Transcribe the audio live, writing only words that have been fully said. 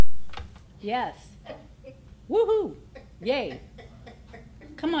Yes. Woohoo! Yay!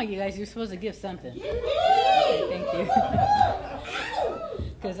 Come on, you guys. You're supposed to give something. Okay, thank you.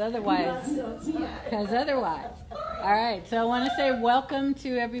 Because otherwise. All right. So I want to say welcome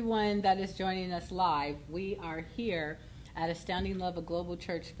to everyone that is joining us live. We are here at Astounding Love, a Global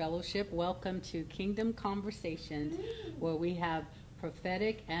Church Fellowship. Welcome to Kingdom Conversations, where we have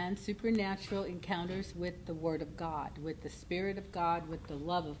prophetic and supernatural encounters with the Word of God, with the Spirit of God, with the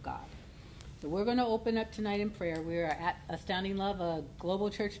love of God. So we're going to open up tonight in prayer. We are at Astounding Love, a Global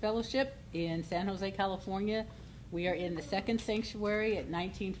Church Fellowship in San Jose, California. We are in the second sanctuary at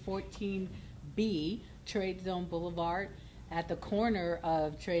 1914B Trade Zone Boulevard at the corner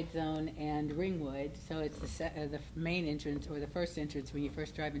of Trade Zone and Ringwood. So it's the main entrance, or the first entrance when you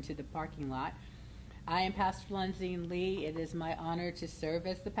first drive into the parking lot. I am Pastor Lenzine Lee. It is my honor to serve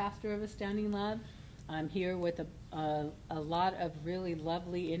as the pastor of Astounding Love. I'm here with a lot of really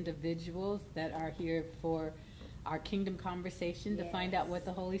lovely individuals that are here for our kingdom conversation to find out what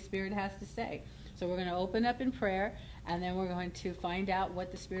the Holy Spirit has to say. So we're going to open up in prayer, and then we're going to find out what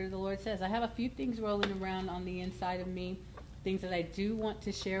the Spirit of the Lord says. I have a few things rolling around on the inside of me, things that I do want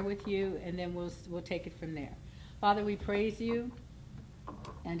to share with you, and then we'll take it from there. Father, we praise you,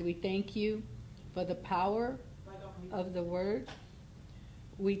 and we thank you for the power of the Word.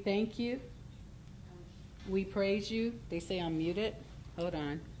 We thank you. We praise you. They say I'm muted. Hold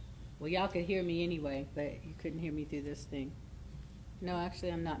on. Well, y'all could hear me anyway, but you couldn't hear me through this thing. No,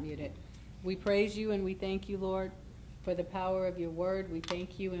 actually, I'm not muted. We praise you and we thank you, Lord, for the power of your word. We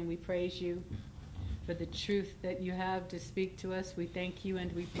thank you and we praise you for the truth that you have to speak to us. We thank you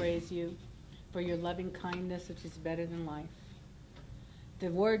and we praise you for your loving kindness, which is better than life. The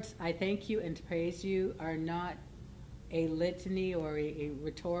words I thank you and praise you are not a litany or a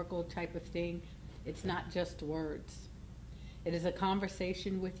rhetorical type of thing. It's not just words. It is a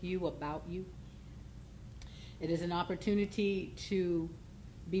conversation with you about you. It is an opportunity to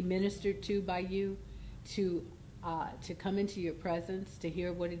be ministered to by you, to come into your presence, to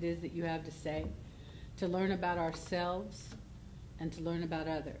hear what it is that you have to say, to learn about ourselves and to learn about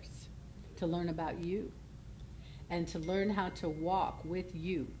others, to learn about you, and to learn how to walk with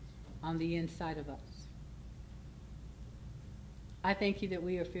you on the inside of us. I thank you that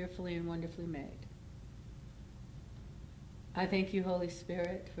we are fearfully and wonderfully made. I thank you, Holy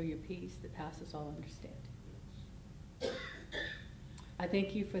Spirit, for your peace that passes all understanding. I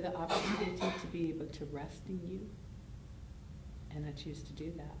thank you for the opportunity to be able to rest in you, and I choose to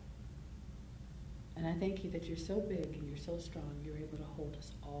do that. And I thank you that you're so big and you're so strong, you're able to hold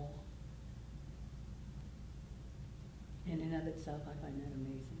us all. And in and of itself, I find that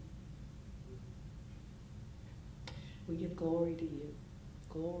amazing. We give glory to you,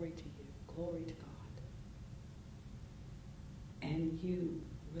 glory to you, glory to God. And you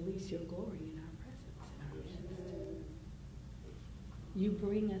release your glory in our presence, in our midst. You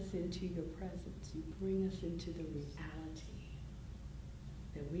bring us into your presence. You bring us into the reality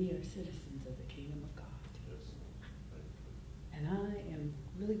that we are citizens of the kingdom of God. And I am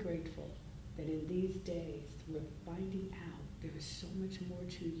really grateful that in these days we're finding out there is so much more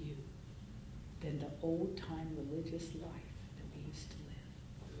to you than the old-time religious life that we used to live.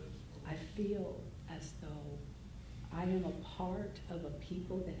 I feel as though I am a part of a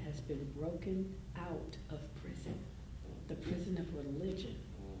people that has been broken out of prison, the prison of religion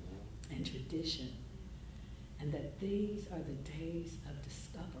and tradition, and that these are the days of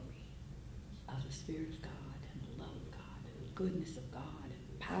discovery of the Spirit of God and the love of God and the goodness of God and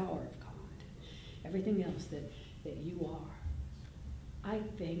the power of God, everything else that you are. I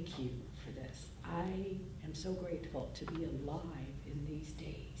thank you for this. I am so grateful to be alive in these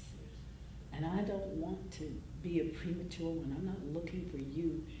days. And I don't want to be a premature one. I'm not looking for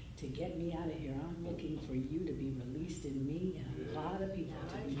you to get me out of here. I'm looking for you to be released in me and a lot of people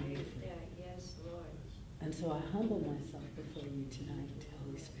to be made free. Yes, Lord. And so I humble myself before you tonight,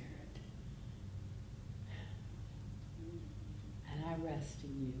 Holy Spirit. And I rest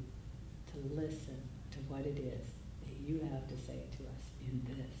in you to listen to what it is that you have to say to us in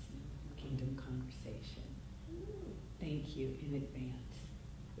this kingdom conversation. Thank you in advance.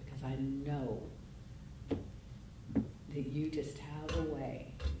 Because I know that you just have a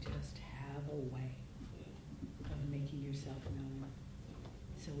way of making yourself known.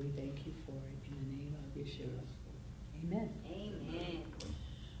 So we thank you for it in the name of Yeshua. Amen. Amen.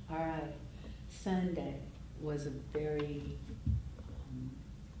 All right. Sunday was a very,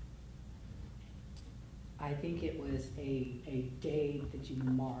 I think it was a day that you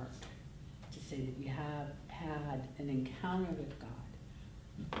marked to say that you have had an encounter with God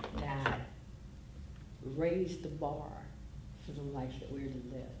that raised the bar for the life that we're to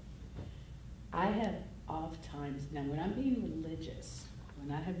live. I have oft times, now when I'm being religious,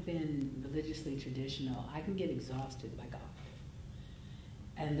 when I have been religiously traditional, I can get exhausted by God.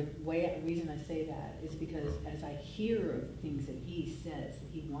 And the reason I say that is because as I hear of the things that he says that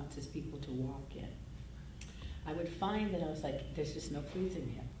he wants his people to walk in, I would find that I was like, there's just no pleasing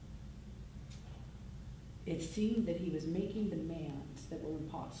him. It seemed that he was making demands that were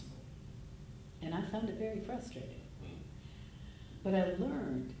impossible. And I found it very frustrating. But I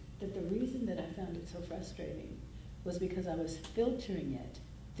learned that the reason that I found it so frustrating was because I was filtering it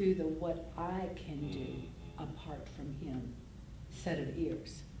through the what I can do apart from him set of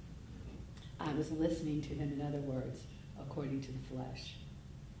ears. I was listening to him, in other words, according to the flesh.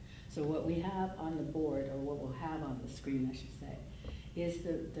 So what we have on the board, or what we'll have on the screen, I should say, is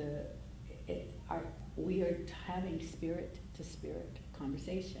we are having spirit to spirit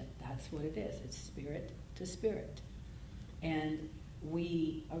conversation. That's what it is. It's spirit to spirit. And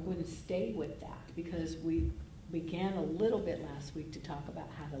we are going to stay with that because we began a little bit last week to talk about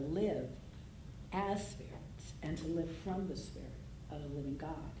how to live as spirits and to live from the spirit of the living God.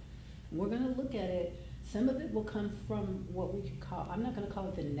 And we're going to look at it. Some of it will come from what we could call, I'm not going to call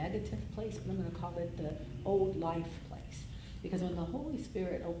it the negative place, but I'm going to call it the old life place. Because when the Holy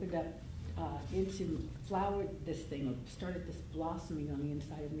Spirit opened up flowered this thing, or started this blossoming on the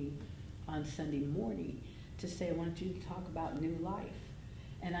inside of me on Sunday morning to say, I want you to talk about new life.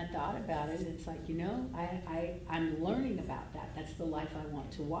 And I thought about it, and it's like, I'm learning about that. That's the life I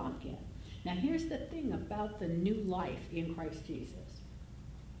want to walk in. Now here's the thing about the new life in Christ Jesus.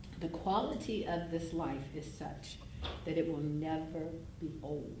 The quality of this life is such that it will never be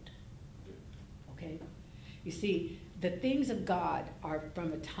old. Okay? You see, the things of God are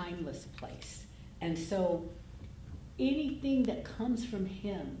from a timeless place. And so anything that comes from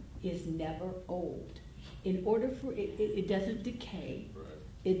him is never old. In order for it doesn't decay. Right.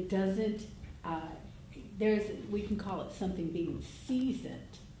 It doesn't, we can call it something being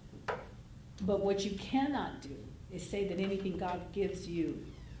seasoned. But what you cannot do is say that anything God gives you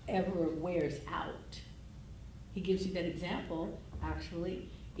ever wears out. He gives you that example, actually,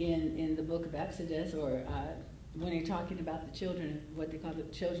 in the book of Exodus, or when you're talking about the children, what they call the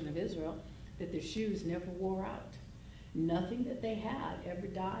children of Israel, that their shoes never wore out. Nothing that they had ever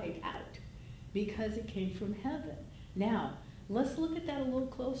died out because it came from heaven. Now, let's look at that a little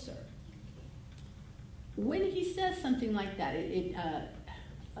closer. When he says something like that,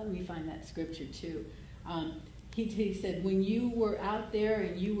 let me find that scripture too. He said, when you were out there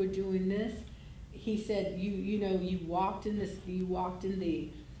and you were doing this, he said, you walked in the,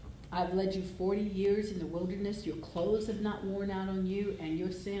 I've led you 40 years in the wilderness, your clothes have not worn out on you, and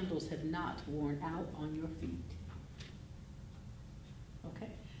your sandals have not worn out on your feet.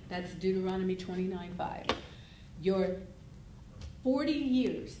 Okay? That's Deuteronomy 29:5. Your 40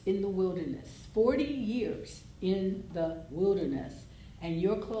 years in the wilderness, 40 years in the wilderness, and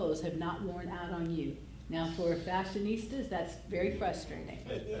your clothes have not worn out on you. Now, for fashionistas, that's very frustrating.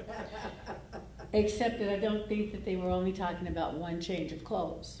 Except that I don't think that they were only talking about one change of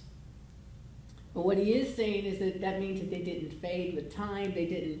clothes. But what he is saying is that means that they didn't fade with time. They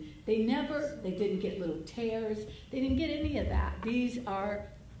didn't get little tears. They didn't get any of that. These are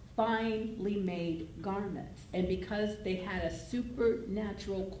finely made garments. And because they had a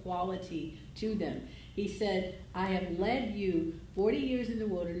supernatural quality to them, he said, I have led you 40 years in the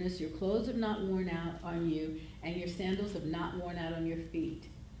wilderness, your clothes have not worn out on you, and your sandals have not worn out on your feet.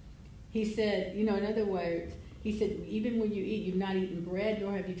 He said, in other words, he said, even when you eat, you've not eaten bread,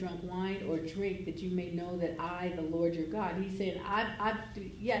 nor have you drunk wine or drink, that you may know that I, the Lord your God. He said,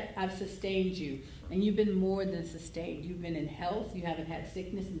 I've sustained you, and you've been more than sustained. You've been in health, you haven't had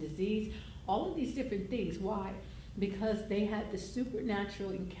sickness and disease, all of these different things. Why? Because they had the supernatural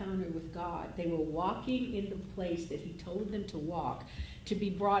encounter with God. They were walking in the place that he told them to walk, to be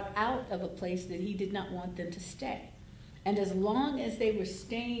brought out of a place that he did not want them to stay. And as long as they were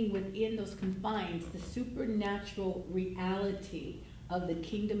staying within those confines, the supernatural reality of the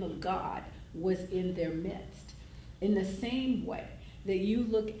kingdom of God was in their midst. In the same way that you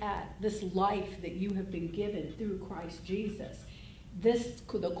look at this life that you have been given through Christ Jesus,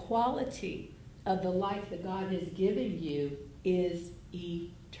 the quality of the life that God has given you is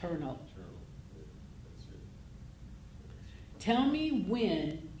eternal. Tell me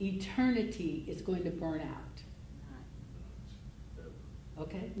when eternity is going to burn out.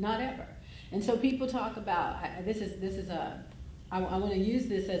 Okay, not ever. And so people talk about, I want to use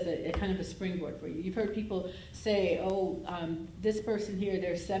this as a kind of a springboard for you. You've heard people say, this person here,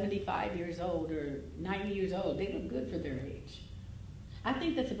 they're 75 years old or 90 years old. They look good for their age. I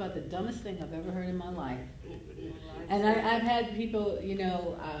think that's about the dumbest thing I've ever heard in my life. And I've had people,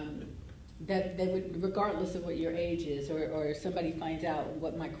 that they would, regardless of what your age is, or somebody finds out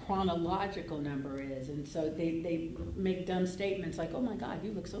what my chronological number is, and so they make dumb statements like, oh my God,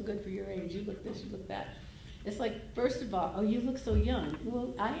 you look so good for your age, you look this, you look that. It's like, first of all, oh, you look so young.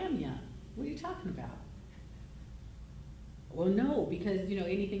 Well, I am young. What are you talking about? Well, no, because, you know,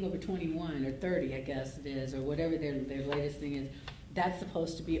 anything over 21 or 30, I guess it is, or whatever their latest thing is, that's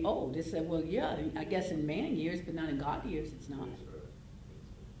supposed to be old. It's like, well, yeah, I guess in man years, but not in God years, it's not.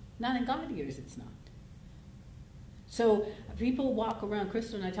 Not in God years, it's not. So people walk around,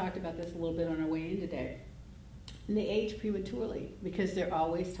 Crystal and I talked about this a little bit on our way in today, and they age prematurely because they're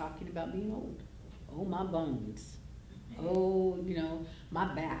always talking about being old. Oh, my bones. Oh, you know,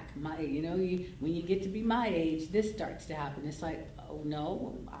 my back. You know, when you get to be my age, this starts to happen. It's like, oh,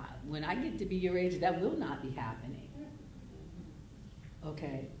 no, when I get to be your age, that will not be happening.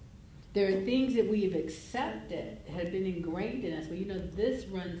 Okay? There are things that we have accepted, have been ingrained in us. Well, you know, this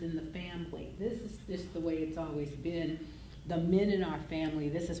runs in the family. This is just the way it's always been. The men in our family,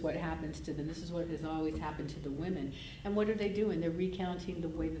 this is what happens to them. This is what has always happened to the women. And what are they doing? They're recounting the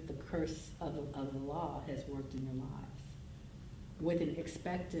way that the curse of the law has worked in their lives, with an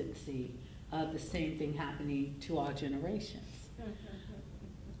expectancy of the same thing happening to all generations.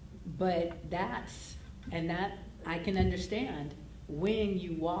 But that I can understand when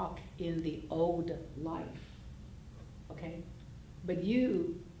you walk in the old life, okay? But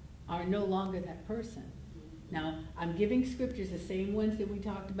you are no longer that person. Now, I'm giving scriptures, the same ones that we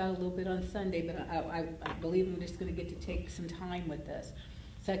talked about a little bit on Sunday, but I believe I'm just going to get to take some time with this.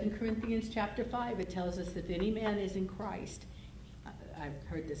 2 Corinthians chapter 5, it tells us if any man is in Christ, I've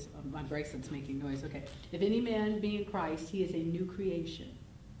heard this, my bracelet's making noise, okay. If any man be in Christ, he is a new creation.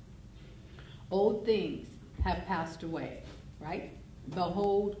 Old things have passed away, right?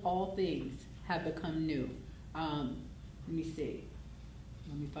 Behold, all things have become new. Let me see.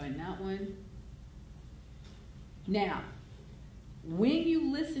 Let me find that one. Now, when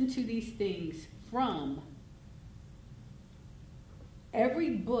you listen to these things from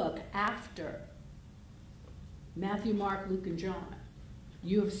every book after Matthew, Mark, Luke, and John,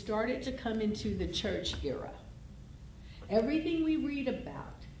 you have started to come into the church era. Everything we read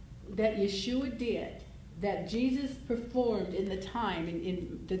about that Yeshua did, that Jesus performed in the time,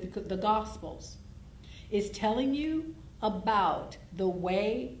 in the Gospels, is telling you about the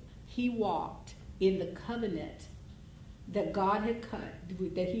way he walked in the covenant that God had cut,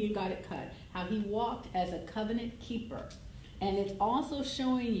 that he and God had cut, how he walked as a covenant keeper. And it's also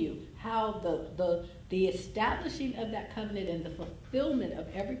showing you how the establishing of that covenant and the fulfillment of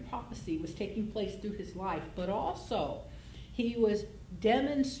every prophecy was taking place through his life, but also he was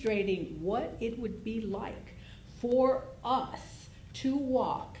demonstrating what it would be like for us to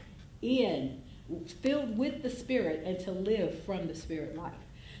walk in, filled with the Spirit, and to live from the Spirit life.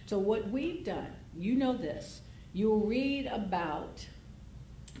 So what we've done, you know this, you'll read about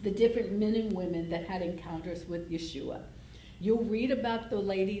the different men and women that had encounters with Yeshua. You'll read about the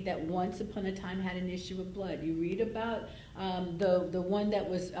lady that once upon a time had an issue of blood. You read about the one that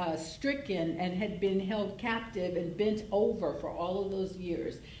was stricken and had been held captive and bent over for all of those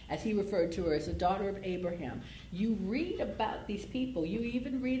years, as he referred to her as a daughter of Abraham. You read about these people. You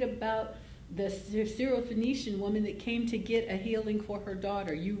even read about the Syrophoenician woman that came to get a healing for her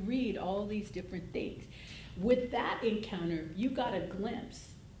daughter. You read all these different things. With that encounter, you got a glimpse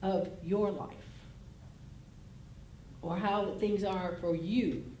of your life, or how things are for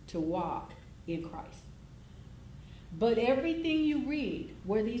you to walk in Christ. But everything you read,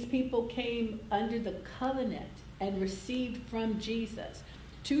 where these people came under the covenant and received from Jesus,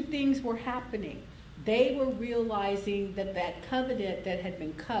 two things were happening. They were realizing that that covenant that had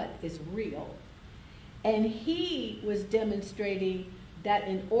been cut is real. And he was demonstrating that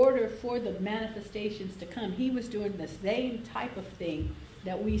in order for the manifestations to come, he was doing the same type of thing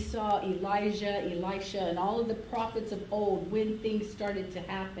that we saw Elijah, Elisha, and all of the prophets of old when things started to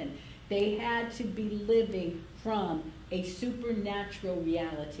happen. They had to be living from a supernatural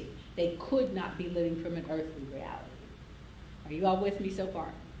reality. They could not be living from an earthly reality. Are you all with me so far?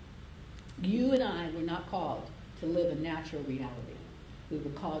 You and I were not called to live a natural reality. We were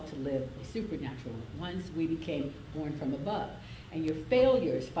called to live a supernatural one once we became born from above. And your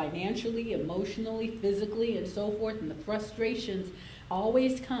failures, financially, emotionally, physically, and so forth, and the frustrations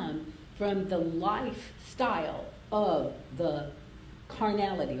always come from the lifestyle of the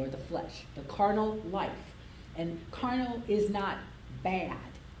carnality or the flesh, the carnal life. And carnal is not bad,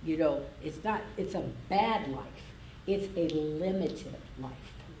 you know, it's a bad life. It's a limited life.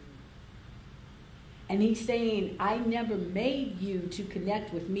 And he's saying, I never made you to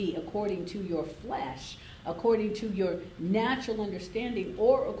connect with me according to your flesh. according to your natural understanding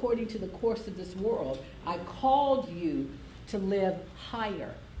or according to the course of this world. I called you to live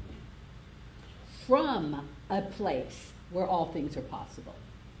higher from a place where all things are possible.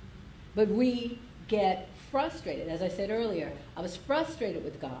 But we get frustrated. As I said earlier, I was frustrated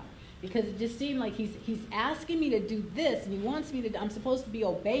with God because it just seemed like he's asking me to do this, and he wants me to, I'm supposed to be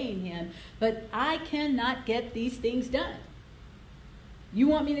obeying him, but I cannot get these things done. You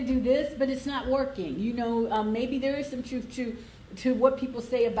want me to do this, but it's not working. You know, maybe there is some truth to what people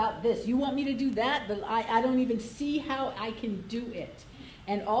say about this. You want me to do that, but I don't even see how I can do it.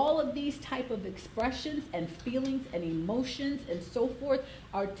 And all of these type of expressions and feelings and emotions and so forth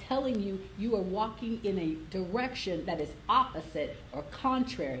are telling you you are walking in a direction that is opposite or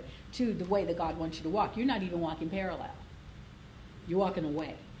contrary to the way that God wants you to walk. You're not even walking parallel. You're walking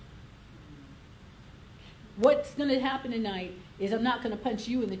away. What's going to happen tonight is I'm not going to punch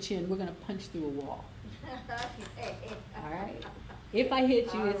you in the chin. We're going to punch through a wall. All right? If I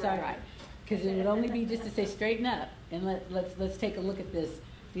hit you, it's all right. Because it would only be just to say straighten up and let's take a look at this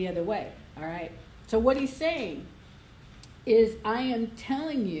the other way. All right? So what he's saying is I am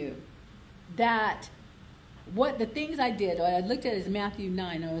telling you that what the things I did, I looked at is Matthew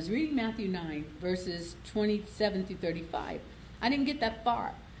 9. I was reading Matthew 9, verses 27 through 35. I didn't get that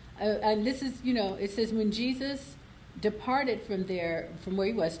far. And this is, you know, it says, when Jesus departed from where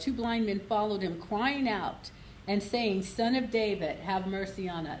he was, 2 blind men followed him, crying out and saying, Son of David, have mercy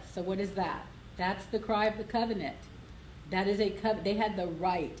on us. So what is that? That's the cry of the covenant. That is a covenant. They had the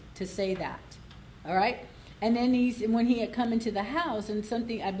right to say that. All right? And then when he had come into the house, and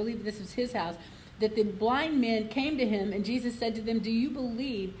something, I believe this was his house, that the blind men came to him, and Jesus said to them, do you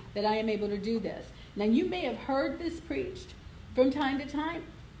believe that I am able to do this? Now, you may have heard this preached from time to time.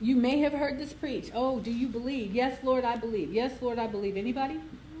 You may have heard this preached. Oh, do you believe? Yes, Lord, I believe. Yes, Lord, I believe. Anybody?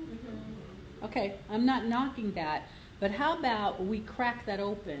 Okay, I'm not knocking that. But how about we crack that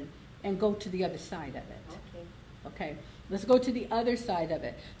open and go to the other side of it? Okay, let's go to the other side of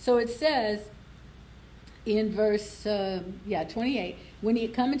it. So it says in verse 28, when he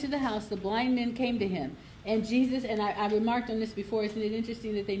had come into the house, the blind men came to him. And Jesus, and I remarked on this before, isn't it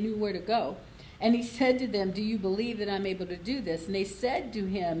interesting that they knew where to go? And he said to them, do you believe that I'm able to do this? And they said to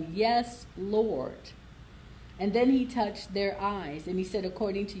him, yes, Lord. And then he touched their eyes, and he said,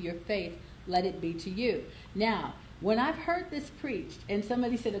 according to your faith, let it be to you. Now, when I've heard this preached, and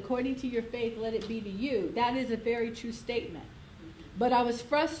somebody said, according to your faith, let it be to you, that is a very true statement. But I was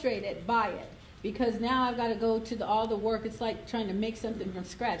frustrated by it, because now I've got to go to all the work. It's like trying to make something from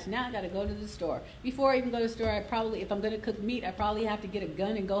scratch. Now I've got to go to the store. Before I even go to the store, if I'm going to cook meat, I probably have to get a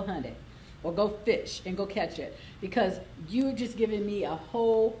gun and go hunt it. Or go fish and go catch it. Because you're just giving me a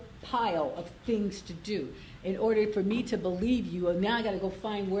whole pile of things to do. In order for me to believe you, and now I got to go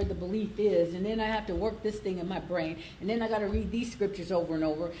find where the belief is, and then I have to work this thing in my brain, and then I got to read these scriptures over and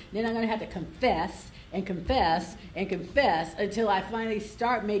over, and then I'm going to have to confess and confess and confess until I finally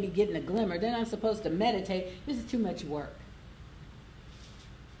start maybe getting a glimmer. Then I'm supposed to meditate. This is too much work.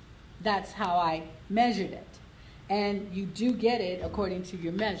 That's how I measured it. And you do get it according to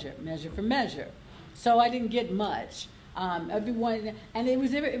your measure for measure. So I didn't get much. And it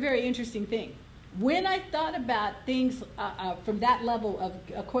was a very interesting thing. When I thought about things from that level of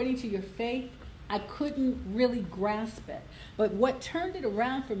according to your faith, I couldn't really grasp it. But what turned it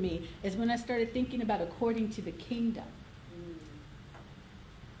around for me is when I started thinking about according to the kingdom.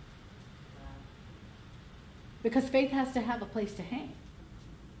 Because faith has to have a place to hang.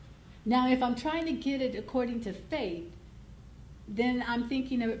 Now, if I'm trying to get it according to faith, then I'm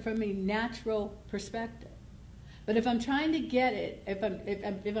thinking of it from a natural perspective. But if I'm trying to get it,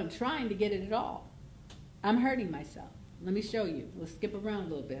 if I'm trying to get it at all, I'm hurting myself. Let me show you. We'll skip around a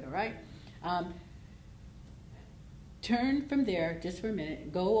little bit, all right? Turn from there just for a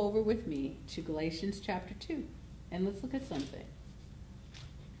minute. Go over with me to Galatians chapter 2, and let's look at something.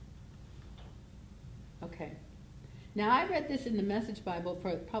 Okay. Now, I read this in the Message Bible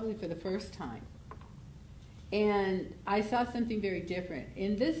probably for the first time. And I saw something very different.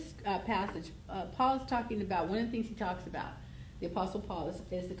 In this passage, Paul's talking about, one of the things he talks about, the Apostle Paul,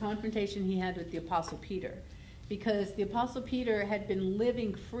 is the confrontation he had with the Apostle Peter. Because the Apostle Peter had been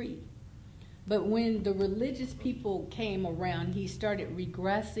living free. But when the religious people came around, he started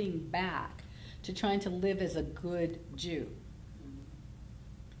regressing back to trying to live as a good Jew.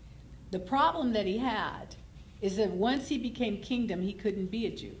 The problem that he had is that once he became kingdom, he couldn't be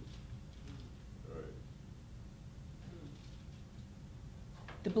a Jew. Right.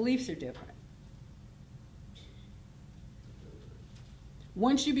 The beliefs are different.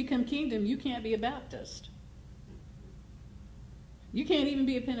 Once you become kingdom, you can't be a Baptist. You can't even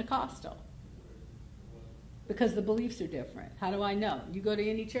be a Pentecostal. Because the beliefs are different. How do I know? You go to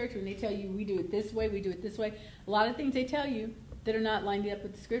any church when they tell you we do it this way, we do it this way. A lot of things they tell you that are not lined up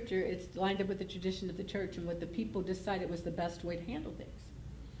with the scripture, it's lined up with the tradition of the church and what the people decided was the best way to handle things.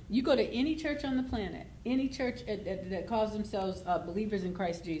 You go to any church on the planet, any church that calls themselves believers in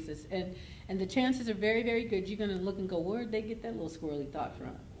Christ Jesus, and the chances are very, very good you're going to look and go, where did they get that little squirrely thought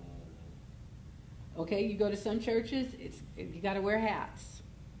from? Okay, you go to some churches, you got to wear hats.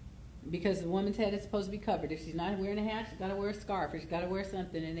 Because the woman's head is supposed to be covered. If she's not wearing a hat, she's got to wear a scarf, or she's got to wear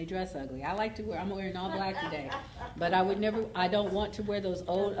something, and they dress ugly. I'm wearing all black today. But I don't want to wear those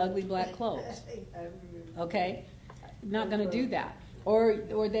old, ugly black clothes. Okay? I'm not going to do that. Or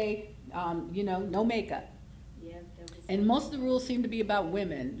they, no makeup. And most of the rules seem to be about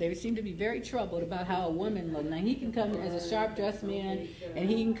women. They seem to be very troubled about how a woman looks. Now, he can come as a sharp-dressed man, and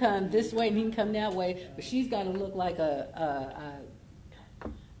he can come this way, and he can come that way, but she's got to look like a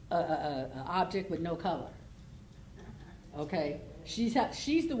object with no color. Okay? She's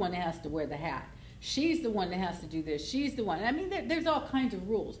the one that has to wear the hat. She's the one that has to do this. She's the one. I mean, there's all kinds of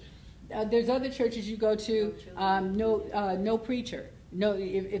rules. There's other churches you go to, no preacher. No,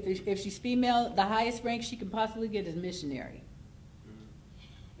 if she's female, the highest rank she can possibly get is missionary.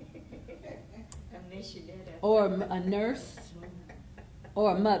 A missionary. Or a nurse.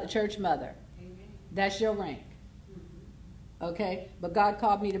 Or a mother, church mother. That's your rank. Okay? But God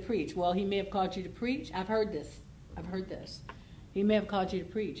called me to preach. Well, he may have called you to preach. I've heard this. He may have called you to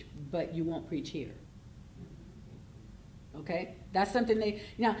preach, but you won't preach here. Okay? That's something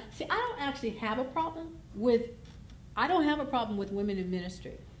now, see, I don't actually have a problem with women in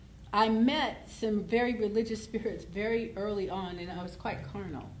ministry. I met some very religious spirits very early on, and I was quite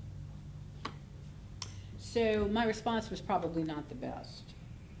carnal. So my response was probably not the best.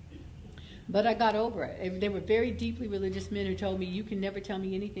 But I got over it. They were very deeply religious men who told me, you can never tell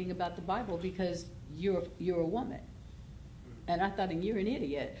me anything about the Bible because you're a woman. And I thought, and you're an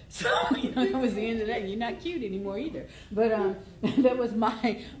idiot. So, that was the end of that. You're not cute anymore either. But that was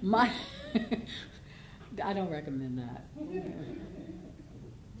my I don't recommend that.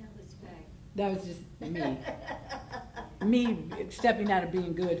 That was just me. Me stepping out of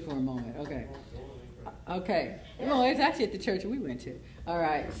being good for a moment. Okay. Well, it's actually at the church we went to. All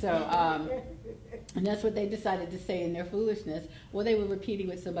right. So, and that's what they decided to say in their foolishness. Well, they were repeating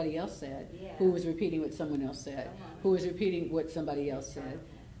what somebody else said, who was repeating what someone else said, who was repeating what somebody else said,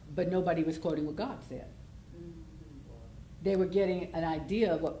 but nobody was quoting what God said. They were getting an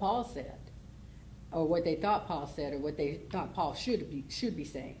idea of what Paul said, or what they thought Paul said, or what they thought Paul should be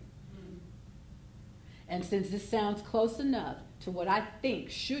saying. And since this sounds close enough to what I think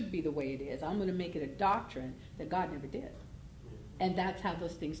should be the way it is, I'm going to make it a doctrine that God never did. And that's how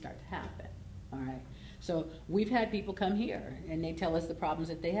those things start to happen. All right? So we've had people come here, and they tell us the problems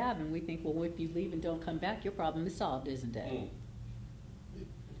that they have, and we think, well, if you leave and don't come back, your problem is solved, isn't it?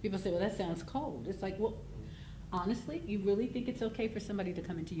 People say, well, that sounds cold. It's like, well, honestly, you really think it's okay for somebody to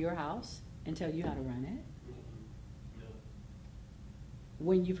come into your house and tell you how to run it?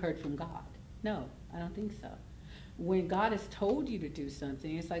 When you've heard from God? No, I don't think so. When God has told you to do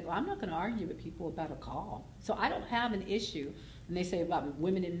something, it's like, well, I'm not going to argue with people about a call. So I don't have an issue. And they say about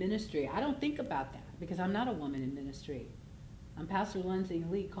women in ministry. I don't think about that because I'm not a woman in ministry. I'm Pastor Lindsay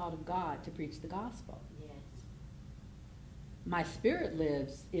Lee, called of God to preach the gospel. Yes. My spirit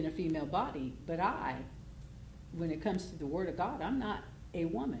lives in a female body, but when it comes to the Word of God, I'm not a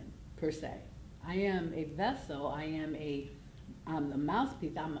woman per se. I am a vessel. I'm a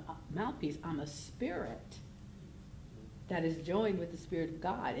mouthpiece. I'm a spirit that is joined with the Spirit of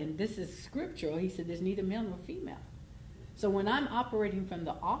God. And this is scriptural. He said there's neither male nor female. So when I'm operating from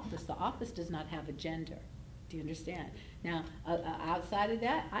the office does not have a gender. Do you understand? Now, outside of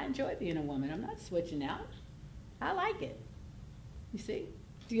that, I enjoy being a woman. I'm not switching out. I like it. You see?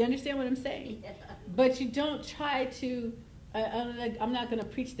 Do you understand what I'm saying? Yeah. But you don't try to, I'm not going to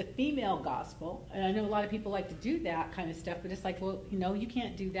preach the female gospel. And I know a lot of people like to do that kind of stuff, but it's like, well, you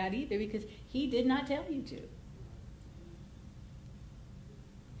can't do that either because he did not tell you to.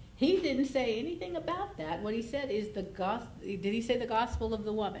 He didn't say anything about that. What he said is the gospel. Did he say the gospel of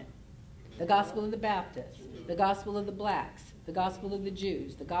the woman? The gospel of the Baptists? The gospel of the blacks? The gospel of the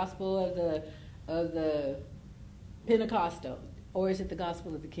Jews? The gospel of the Pentecostal? Or is it the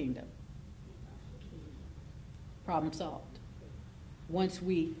gospel of the kingdom? Problem solved. Once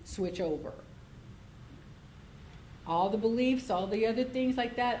we switch over. All the beliefs, all the other things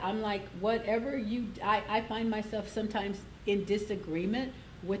like that, I'm like, whatever I find myself sometimes in disagreement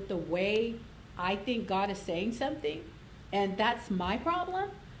with the way I think God is saying something, and that's my problem.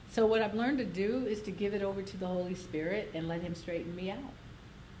 So what I've learned to do is to give it over to the Holy Spirit and let him straighten me out.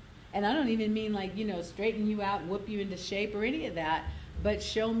 And I don't even mean like, straighten you out, whoop you into shape or any of that, but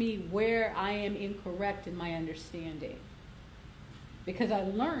show me where I am incorrect in my understanding. Because I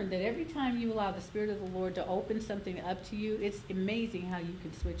learned that every time you allow the Spirit of the Lord to open something up to you, it's amazing how you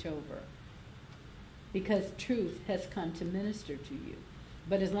can switch over. Because truth has come to minister to you.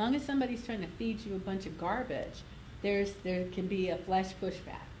 But as long as somebody's trying to feed you a bunch of garbage, there can be a flesh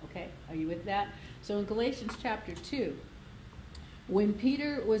pushback. Okay? Are you with that? So in Galatians chapter 2, when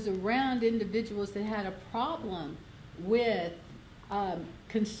Peter was around individuals that had a problem with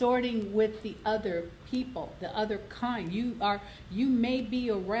consorting with the other people, the other kind. You may be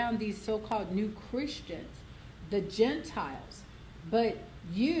around these so-called new Christians, the Gentiles, but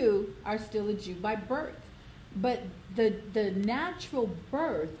you are still a Jew by birth. But the natural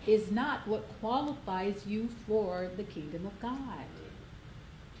birth is not what qualifies you for the kingdom of God.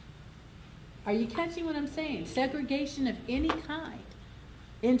 Are you catching what I'm saying? Segregation of any kind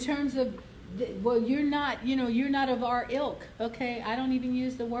in terms of you're not of our ilk, okay? I don't even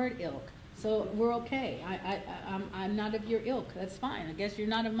use the word ilk, so we're okay. I'm not of your ilk. That's fine. I guess you're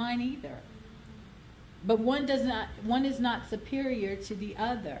not of mine either. But one is not superior to the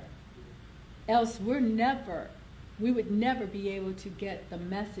other. Else we would never be able to get the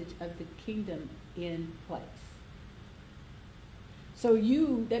message of the kingdom in place. So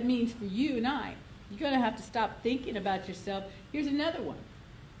that means for you and I, you're going to have to stop thinking about yourself. Here's another one.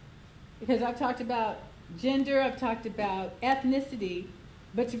 Because I've talked about gender, I've talked about ethnicity,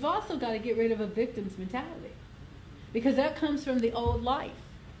 but you've also got to get rid of a victim's mentality. Because that comes from the old life.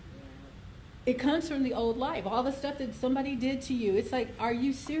 It comes from the old life. All the stuff that somebody did to you. It's like, are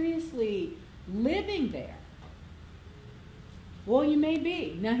you seriously living there? Well, you may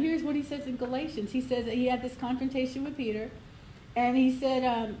be. Now, here's what he says in Galatians. He says that he had this confrontation with Peter. And he said,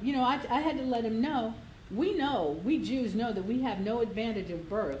 I had to let him know. We Jews know that we have no advantage of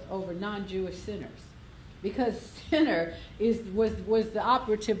birth over non-Jewish sinners. Because sinner was the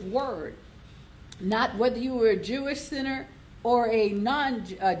operative word. Not whether you were a Jewish sinner or a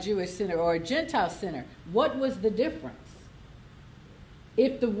non-Jewish sinner or a Gentile sinner. What was the difference?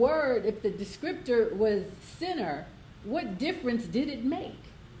 If the descriptor was sinner, what difference did it make?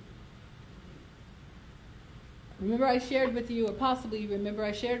 Remember I shared with you, or possibly you remember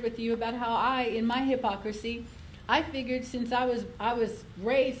I shared with you about how in my hypocrisy, I figured since I was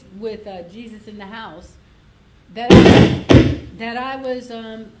raised with Jesus in the house, that I was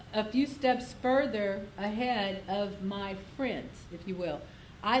a few steps further ahead of my friends, if you will.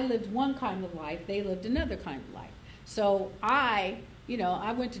 I lived one kind of life, they lived another kind of life. So I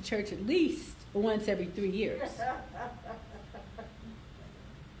went to church at least once every 3 years.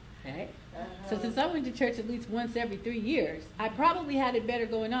 Okay? So since I went to church at least once every 3 years, I probably had it better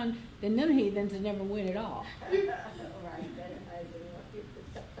going on than them heathens that never went at all.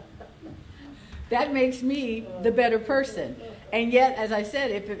 That makes me the better person. And yet, as I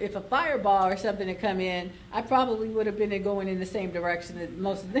said, if a fireball or something had come in, I probably would have been going in the same direction that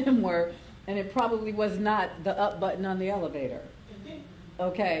most of them were, and it probably was not the up button on the elevator.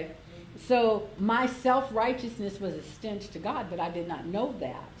 Okay? So my self-righteousness was a stench to God, but I did not know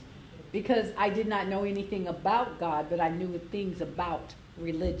that. Because I did not know anything about God, but I knew things about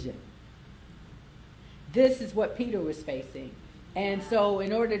religion. This is what Peter was facing. And so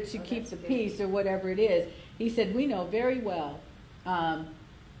in order to keep the peace or whatever it is, he said, we know very well.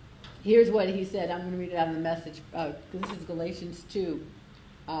 Here's what he said. I'm going to read it out of the Message. This is Galatians 2.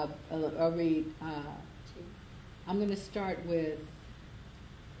 I'll read. I'm going to start with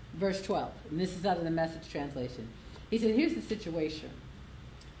verse 12. And this is out of the Message translation. He said, here's the situation.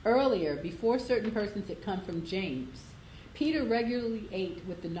 Earlier, before certain persons had come from James, Peter regularly ate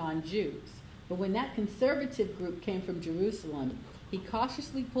with the non-Jews. But when that conservative group came from Jerusalem, he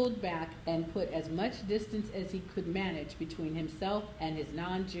cautiously pulled back and put as much distance as he could manage between himself and his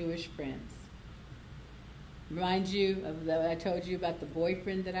non-Jewish friends. Remind you of I told you about the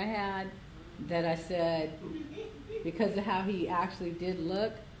boyfriend that I had, that I said, because of how he actually did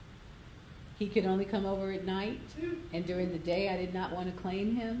look, he could only come over at night, and during the day I did not want to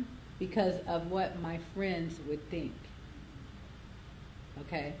claim him because of what my friends would think.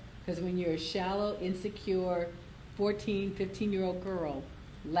 Okay? Because when you're a shallow, insecure, 14, 15-year-old girl,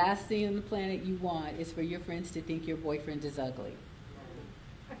 last thing on the planet you want is for your friends to think your boyfriend is ugly.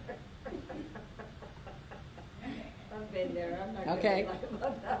 I've been there. I'm not Okay? gonna lie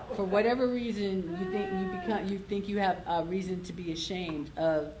about that one. For whatever reason, you think you have a reason to be ashamed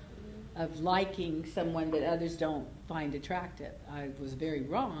of liking someone that others don't find attractive. I was very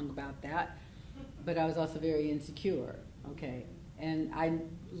wrong about that, but I was also very insecure. Okay? And I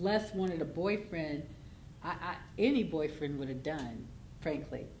less wanted a boyfriend. Any boyfriend would have done.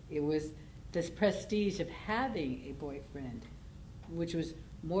 frankly. It was this prestige of having a boyfriend, which was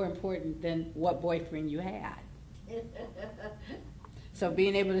more important than what boyfriend you had. So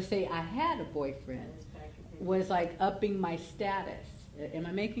being able to say I had a boyfriend was like upping my status. Am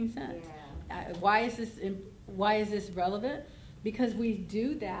I making sense? Yeah. Why is this relevant? Because we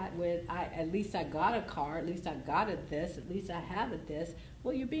do that with, at least I got a car, at least I got a this, at least I have a this.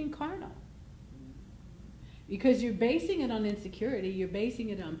 Well, you're being carnal. Because you're basing it on insecurity, you're basing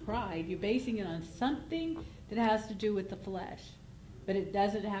it on pride, you're basing it on something that has to do with the flesh. But it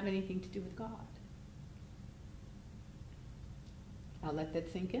doesn't have anything to do with God. I'll let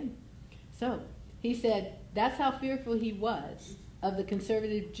that sink in. So, he said, that's how fearful he was of the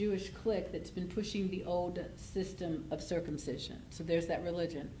conservative Jewish clique that's been pushing the old system of circumcision. So there's that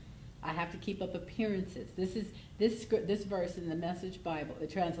religion. I have to keep up appearances. This verse in the Message Bible, the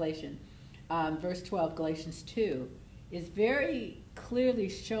translation, verse 12, Galatians 2, is very clearly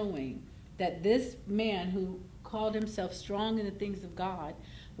showing that this man who called himself strong in the things of God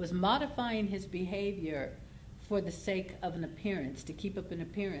was modifying his behavior for the sake of an appearance, to keep up an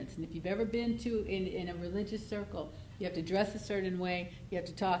appearance. And if you've ever been to in a religious circle, you have to dress a certain way, you have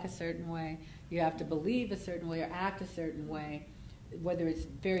to talk a certain way, you have to believe a certain way or act a certain way, whether it's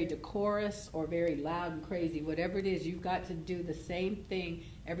very decorous or very loud and crazy, whatever it is, you've got to do the same thing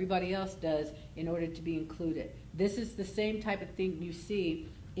everybody else does in order to be included. This is the same type of thing you see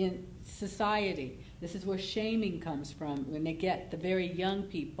in society. This is where shaming comes from when they get the very young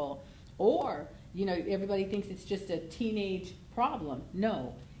people. Or, everybody thinks it's just a teenage problem.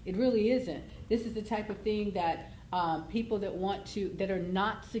 No, it really isn't. This is the type of thing that people that are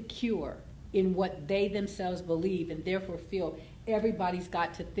not secure in what they themselves believe and therefore feel everybody's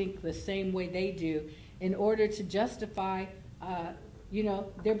got to think the same way they do in order to justify,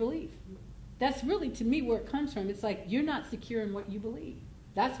 their belief. That's really, to me, where it comes from. It's like, you're not secure in what you believe.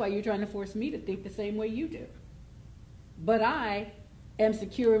 That's why you're trying to force me to think the same way you do. But I am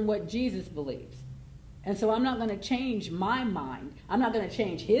secure in what Jesus believes. And so I'm not going to change my mind. I'm not going to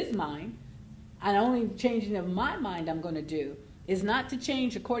change his mind. And only changing of my mind I'm going to do is not to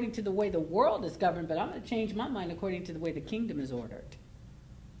change according to the way the world is governed, but I'm going to change my mind according to the way the kingdom is ordered.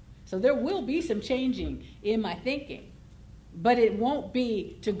 So there will be some changing in my thinking, but it won't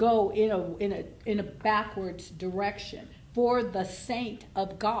be to go in a backwards direction. For the saint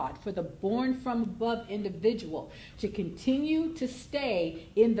of God, for the born from above individual, to continue to stay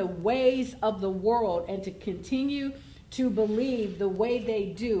in the ways of the world and to continue to believe the way they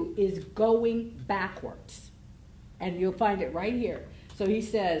do is going backwards. And you'll find it right here. So he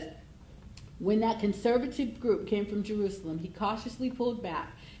says, when that conservative group came from Jerusalem, he cautiously pulled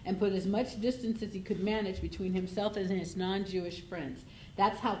back and put as much distance as he could manage between himself and his non-Jewish friends.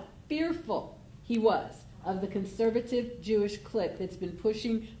 That's how fearful he was of the conservative Jewish clique that's been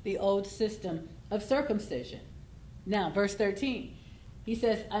pushing the old system of circumcision. Now, verse 13, he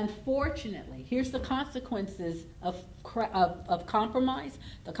says, unfortunately, here's the consequences of compromise,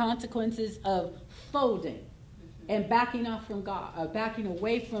 the consequences of folding and backing off from God, backing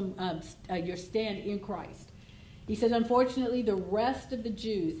away from your stand in Christ. He says, unfortunately, the rest of the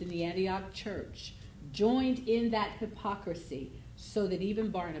Jews in the Antioch church joined in that hypocrisy so that even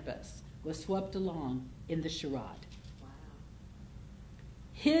Barnabas was swept along in the charade. Wow.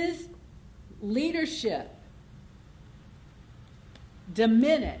 His leadership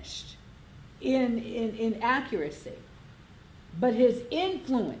diminished in accuracy, but his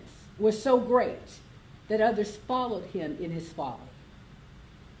influence was so great that others followed him in his folly.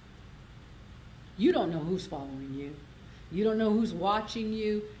 You don't know who's following you. You don't know who's watching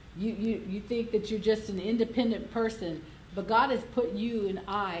you. You think that you're just an independent person, but God has put you and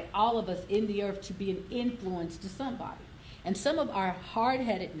I, all of us, in the earth to be an influence to somebody. And some of our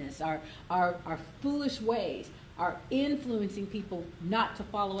hard-headedness, our foolish ways, are influencing people not to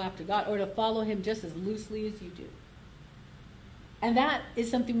follow after God or to follow him just as loosely as you do. And that is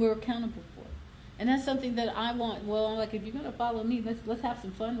something we're accountable for. And that's something that I want. Well, I'm like, if you're going to follow me, let's have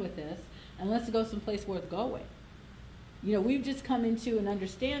some fun with this, and let's go someplace worth going. We've just come into an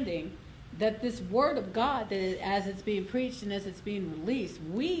understanding that this word of God, that as it's being preached and as it's being released,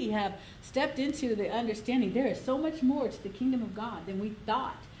 we have stepped into the understanding there is so much more to the kingdom of God than we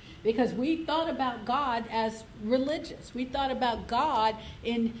thought. Because we thought about God as religious. We thought about God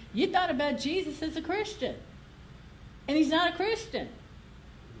you thought about Jesus as a Christian. And he's not a Christian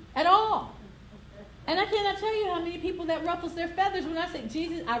at all. And I cannot tell you how many people that ruffles their feathers when I say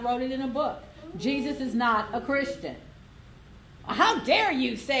Jesus. I wrote it in a book. Jesus is not a Christian. How dare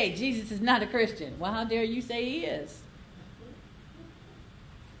you say Jesus is not a Christian? Well, how dare you say he is?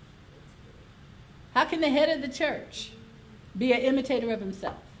 How can the head of the church Be an imitator of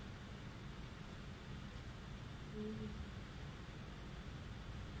himself.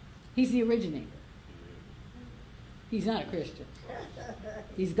 He's the originator. He's not a Christian.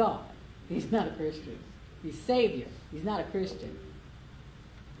 He's God. He's not a Christian. He's Savior. He's not a Christian.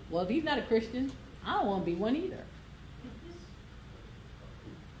 Well, if he's not a Christian, I don't want to be one either.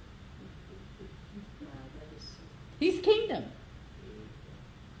 He's kingdom.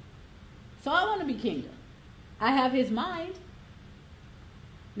 So I want to be kingdom. I have his mind.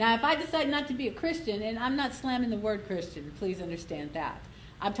 Now, if I decide not to be a Christian, and I'm not slamming the word Christian, please understand that.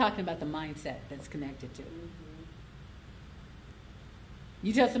 I'm talking about the mindset that's connected to it.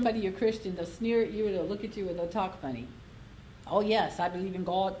 You tell somebody you're Christian, they'll sneer at you, or they'll look at you, or they'll talk funny. Oh, yes, I believe in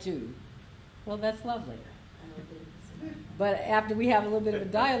God too. Well, that's lovely. But after we have a little bit of a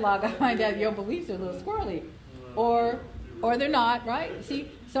dialogue, I find out your beliefs are a little squirrely. Or they're not, right?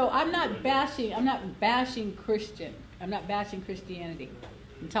 See, so I'm not bashing Christian. I'm not bashing Christianity.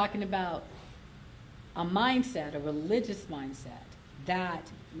 I'm talking about a mindset, a religious mindset,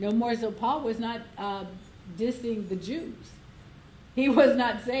 that no more so Paul was not dissing the Jews. He was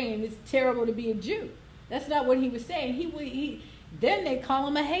not saying it's terrible to be a Jew. That's not what he was saying. Then they call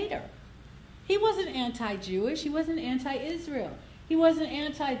him a hater. He wasn't anti-Jewish. He wasn't anti-Israel. He wasn't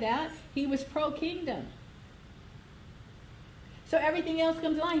anti that. He was pro-kingdom. So everything else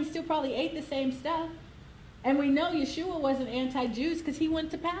comes along. He still probably ate the same stuff. And we know Yeshua wasn't anti-Jews because he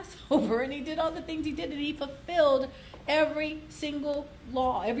went to Passover and he did all the things he did, and he fulfilled every single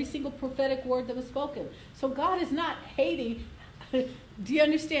law, every single prophetic word that was spoken. So God is not hating. Do you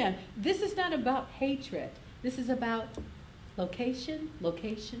understand? This is not about hatred. This is about location,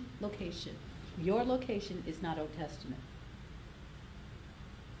 location, location. Your location is not Old Testament.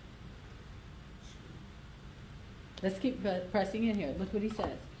 Let's keep pressing in here. Look what he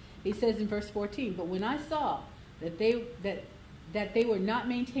says. He says in verse 14, but when I saw that they were not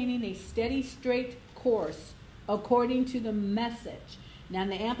maintaining a steady, straight course according to the message. Now in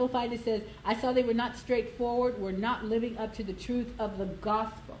the Amplified it says, I saw they were not straightforward, were not living up to the truth of the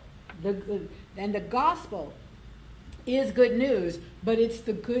gospel. And the gospel is good news, but it's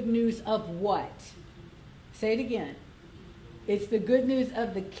the good news of what? Say it again. It's the good news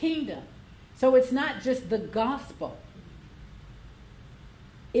of the kingdom. So it's not just the gospel.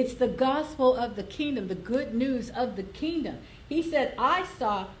 It's the gospel of the kingdom, the good news of the kingdom. He said, I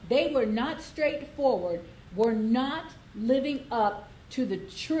saw they were not straightforward, were not living up to the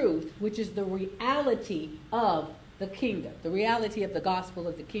truth, which is the reality of the kingdom, the reality of the gospel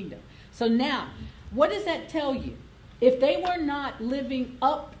of the kingdom. So now, what does that tell you? If they were not living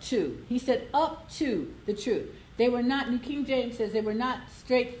up to, he said up to the truth. They were not, New King James says, they were not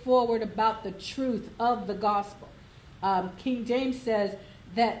straightforward about the truth of the gospel. King James says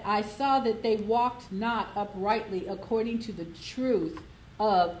that I saw that they walked not uprightly according to the truth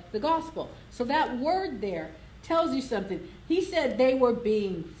of the gospel. So that word there tells you something. He said they were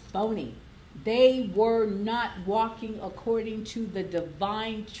being phony. They were not walking according to the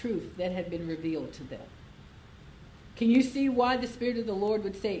divine truth that had been revealed to them. Can you see why the Spirit of the Lord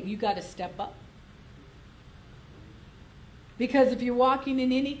would say, you got to step up? Because if you're walking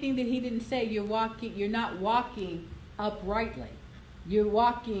in anything that he didn't say, you're not walking uprightly. You're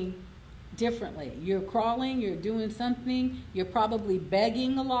walking differently. You're crawling, you're doing something, you're probably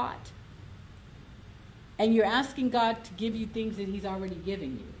begging a lot. And you're asking God to give you things that he's already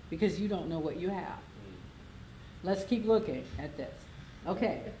given you because you don't know what you have. Let's keep looking at this.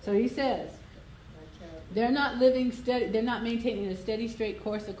 Okay, so he says, they're not living steady, they're not maintaining a steady, straight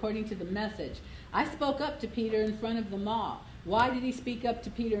course according to the message. I spoke up to Peter in front of them all. Why did he speak up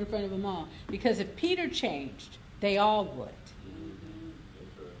to Peter in front of them all? Because if Peter changed, they all would.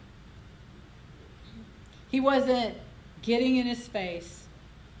 He wasn't getting in his face.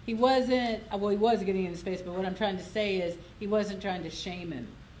 He was getting in his face, but what I'm trying to say is he wasn't trying to shame him.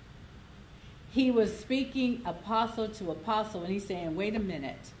 He was speaking apostle to apostle, and he's saying, wait a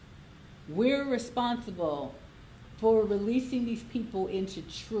minute. We're responsible for releasing these people into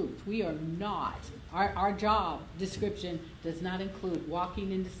truth. We are not. Our job description does not include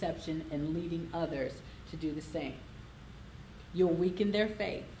walking in deception and leading others to do the same. You'll weaken their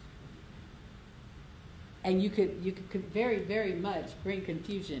faith. And you could very, very much bring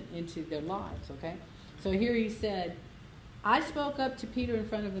confusion into their lives, okay? So here he said, I spoke up to Peter in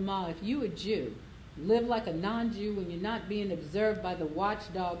front of them all. If you, a Jew, live like a non-Jew when you're not being observed by the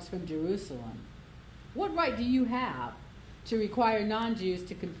watchdogs from Jerusalem, what right do you have to require non-Jews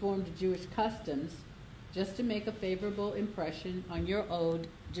to conform to Jewish customs just to make a favorable impression on your old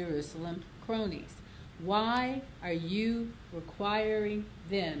Jerusalem cronies? Why are you requiring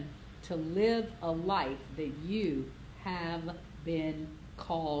them to live a life that you have been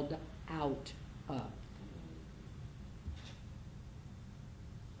called out of.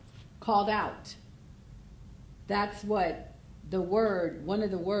 Called out. That's what the word, one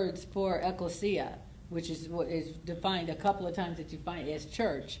of the words for ecclesia, which is what is defined a couple of times that you find as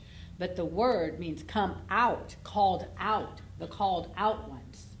church. But the word means come out, called out, the called out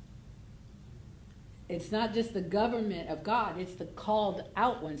ones. It's not just the government of God, it's the called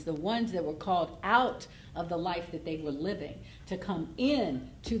out ones, the ones that were called out of the life that they were living to come in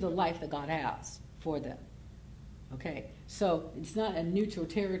to the life that God has for them. Okay, so it's not a neutral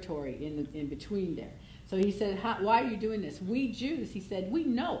territory in between there. So he said, why are you doing this? We Jews, he said, we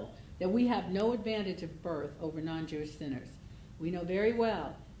know that we have no advantage of birth over non-Jewish sinners. We know very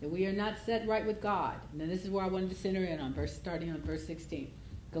well that we are not set right with God. And this is where I wanted to center in on, starting on verse 16,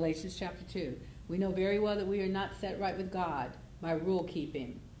 Galatians chapter 2. We know very well that we are not set right with God by rule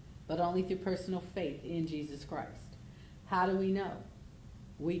keeping, but only through personal faith in Jesus Christ. How do we know?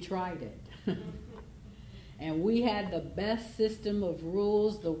 We tried it. And we had the best system of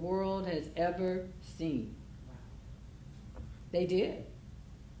rules the world has ever seen. They did.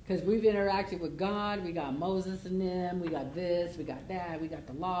 Because we've interacted with God. We got Moses and them. We got this. We got that. We got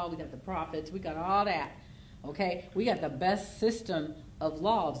the law. We got the prophets. We got all that. Okay? We got the best system of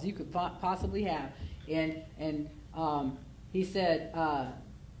laws you could possibly have. And he said,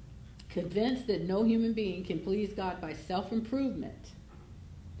 convinced that no human being can please God by self-improvement,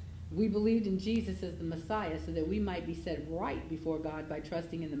 we believed in Jesus as the Messiah so that we might be set right before God by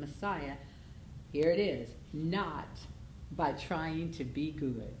trusting in the Messiah. Here it is. Not by trying to be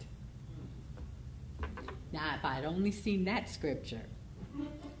good. Now, if I'd only seen that scripture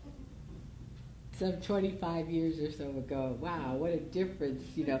some 25 years or so ago, wow, what a difference,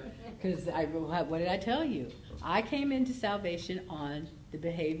 because what did I tell you? I came into salvation on the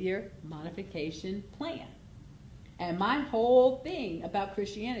behavior modification plan. And my whole thing about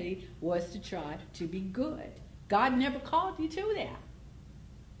Christianity was to try to be good. God never called you to that.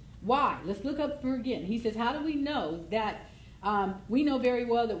 Why? Let's look up for again. He says, how do we know that we know very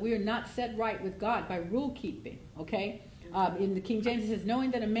well that we are not set right with God by rule keeping, okay? In the King James it says, knowing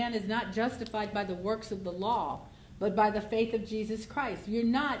that a man is not justified by the works of the law, but by the faith of Jesus Christ. You're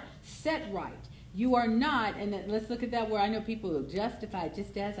not set right. You are not, and let's look at that where I know people who justify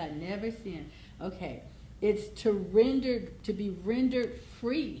just as I never sinned. Okay. It's to be rendered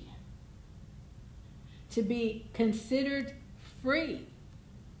free. To be considered free.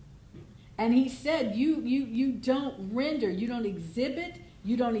 And he said, you don't render, you don't exhibit,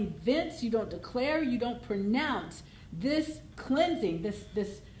 you don't evince, you don't declare, you don't pronounce this cleansing,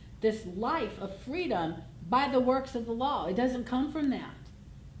 this life of freedom by the works of the law. It doesn't come from that.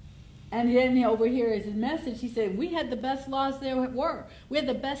 And then over here is his message. He said, we had the best laws there were. We had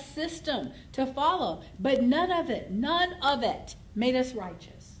the best system to follow. But none of it made us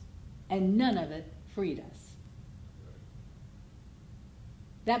righteous. And none of it freed us.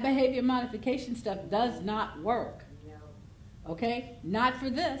 That behavior modification stuff does not work. No. Okay? Not for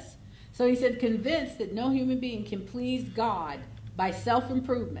this. So he said, convinced that no human being can please God by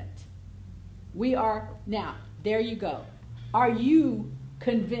self-improvement. We are, now, there you go. Are you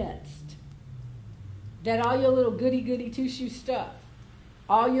convinced that all your little goody-goody two-shoe stuff,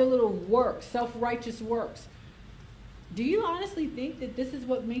 all your little works, self-righteous works, do you honestly think that this is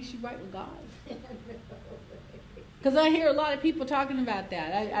what makes you right with God? Because I hear a lot of people talking about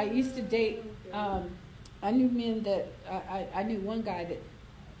that. I used to date, I knew men that, I knew one guy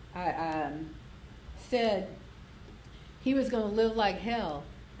that said he was going to live like hell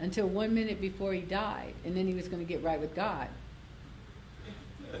until 1 minute before he died, and then he was going to get right with God.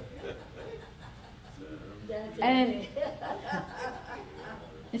 And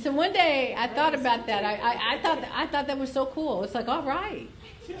so one day I thought about that. I thought that was so cool. It's like, all right,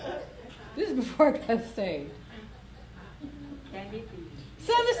 this is before I got saved. So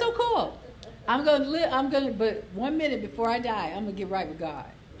that was so cool. But 1 minute before I die, I'm gonna get right with God.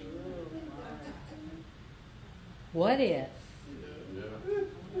 What if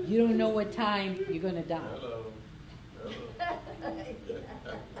you don't know what time you're gonna die?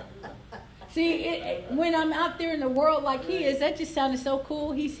 See, when I'm out there in the world like he is, that just sounded so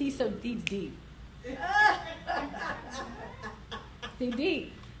cool. He's so deep.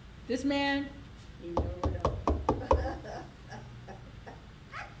 Deep. This man.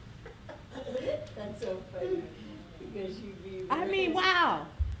 That's so funny. Because I mean, wow.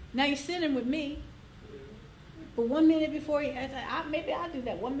 Now you're sinning with me. But 1 minute before maybe I'll do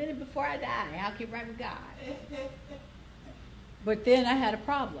that. 1 minute before I die, I'll get right with God. But then I had a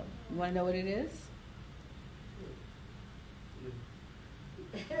problem. You want to know what it is?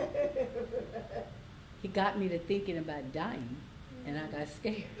 he got me to thinking about dying, and I got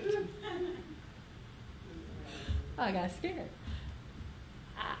scared. I got scared.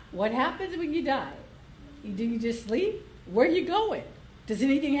 What happens when you die? Do you just sleep? Where are you going? Does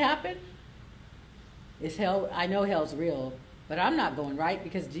anything happen? Is hell? I know hell's real, but I'm not going, right?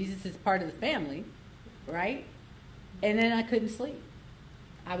 Because Jesus is part of the family, right? And then I couldn't sleep.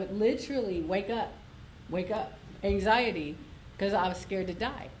 I would literally wake up, anxiety, because I was scared to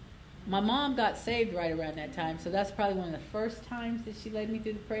die. My mom got saved right around that time, so that's probably one of the first times that she led me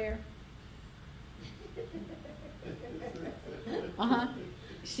through the prayer.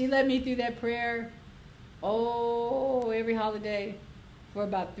 She led me through that prayer, every holiday for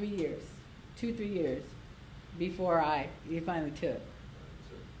about 3 years, 2-3 years, before you finally took.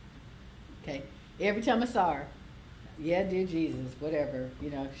 Okay, every time I saw her, yeah, dear Jesus, whatever,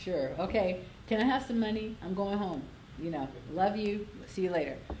 sure, okay, can I have some money? I'm going home, love you, see you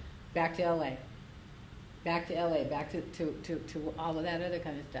later. Back to LA, back to all of that other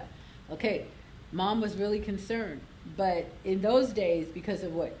kind of stuff. Okay, Mom was really concerned, but in those days, because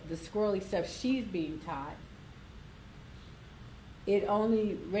of the squirrely stuff she's being taught, it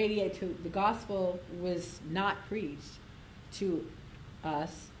only radiated to, the gospel was not preached to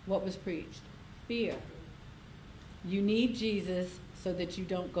us. What was preached? Fear. You need Jesus so that you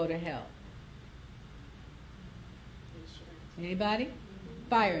don't go to hell. Anybody?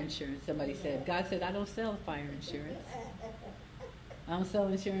 Fire insurance, somebody said. God said, I don't sell fire insurance. I don't sell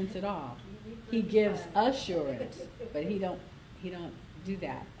insurance at all. He gives assurance, but he don't do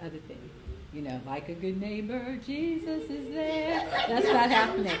that other thing. Like a good neighbor, Jesus is there. That's not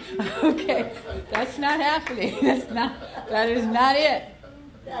happening. Okay, that's not happening. That is not it.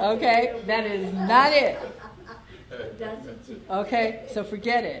 Okay, that is not it. Okay, so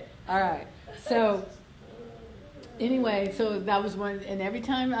forget it. All right. So anyway, so that was one, and every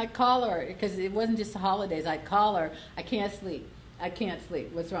time I'd call her, because it wasn't just the holidays, I'd call her, I can't sleep.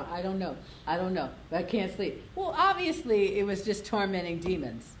 What's wrong? I don't know, but I can't sleep. Well, obviously, it was just tormenting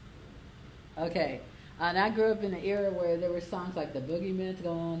demons. Okay. And I grew up in an era where there were songs like The Boogeyman's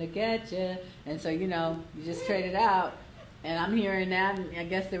Gonna Get Ya, and so, you just trade it out. And I'm hearing that, and I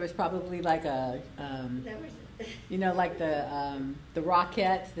guess there was probably like a, like the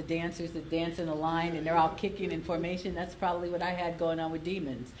Rockettes, the dancers that dance in a line, and they're all kicking in formation. That's probably what I had going on with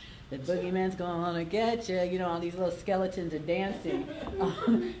demons. The boogeyman's gonna get you. All these little skeletons are dancing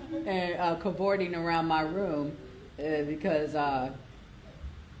and cavorting around my room because,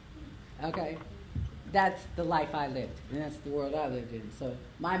 okay, that's the life I lived, and that's the world I lived in. So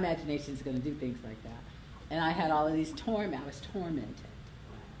my imagination is going to do things like that. And I had all of these I was tormented.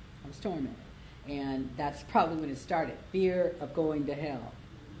 And that's probably when it started. Fear of going to hell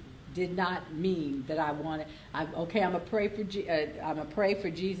did not mean that I wanted. I'm gonna pray for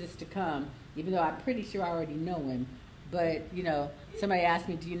Jesus to come, even though I'm pretty sure I already know him. But somebody asked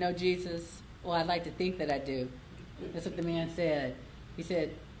me, "Do you know Jesus?" Well, I'd like to think that I do. That's what the man said. He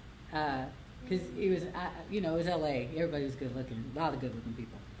said, because it was, it was L.A. Everybody was good looking, a lot of good looking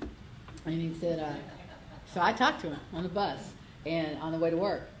people. And he said, so I talked to him on the bus and on the way to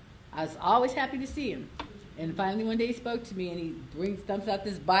work. I was always happy to see him. And finally one day he spoke to me, and he dumps out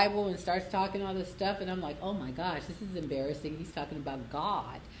this Bible and starts talking all this stuff, and I'm like, oh my gosh, this is embarrassing. He's talking about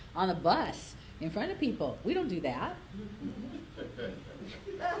God on a bus in front of people. We don't do that.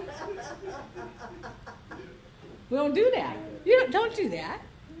 We don't do that. You don't do that.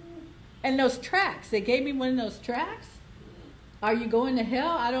 And those tracts, they gave me one of those tracts. Are you going to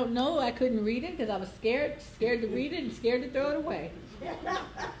hell? I don't know. I couldn't read it because I was scared to read it and scared to throw it away.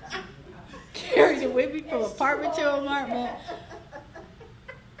 Carried it with me from apartment to apartment.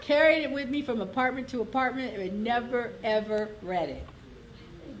 Carried it with me from apartment to apartment and never, ever read it.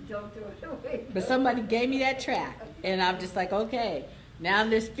 Don't throw it away. But somebody gave me that tract, and I'm just like, okay, now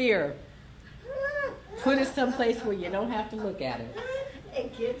there's fear. Put it someplace where you don't have to look at it.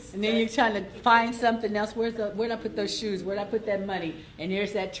 And then you're trying to find something else. Where'd I put those shoes? Where'd I put that money? And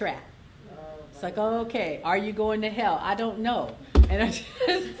there's that tract. It's like, oh, okay, are you going to hell? I don't know. And I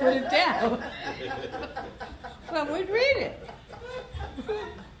just put it down. So I wouldn't read it.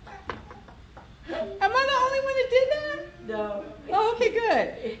 Am I the only one that did that? No. Oh, okay,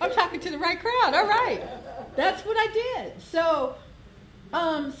 good. I'm talking to the right crowd. All right. That's what I did. So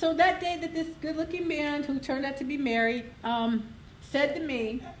that day that this good-looking man who turned out to be married said to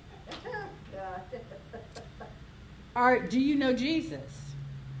me, do you know Jesus?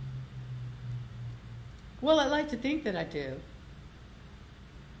 Well, I'd like to think that I do.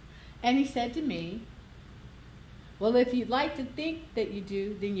 And he said to me, well, if you'd like to think that you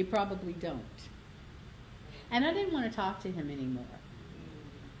do, then you probably don't. And I didn't want to talk to him anymore.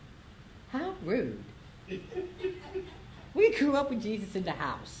 How rude. We grew up with Jesus in the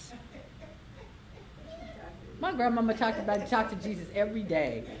house. My grandmama talked to Jesus every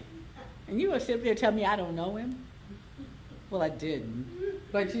day. And you want to sit there and tell me I don't know him? Well, I didn't.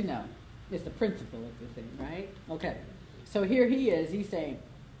 But you know, it's the principle of the thing, right? Okay. So here he is. He's saying,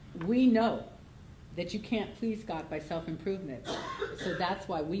 we know that you can't please God by self-improvement. So that's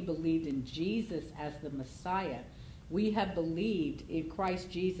why we believed in Jesus as the Messiah. We have believed in Christ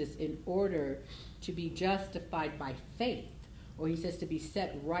Jesus in order to be justified by faith. Or he says to be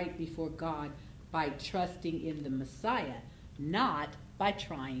set right before God by trusting in the Messiah, not by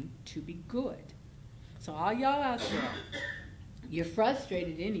trying to be good. So all y'all out there, you're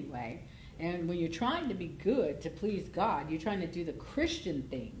frustrated anyway. And when you're trying to be good to please God, you're trying to do the Christian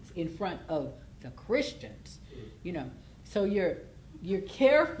things in front of the Christians, you know. So you're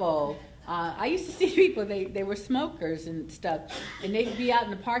careful. I used to see people, they were smokers and stuff, and they'd be out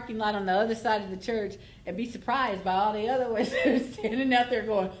in the parking lot on the other side of the church and be surprised by all the other ones that are standing out there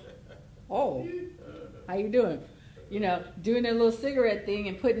going, oh, how you doing? You know, doing their little cigarette thing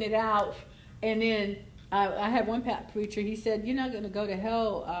and putting it out. And then I had one preacher, he said, you're not going to go to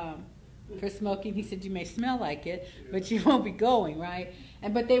hell for smoking. He said, you may smell like it, but you won't be going, right?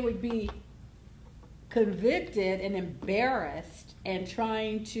 But they would be convicted and embarrassed and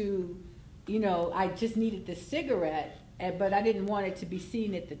trying to, you know, I just needed the cigarette, but I didn't want it to be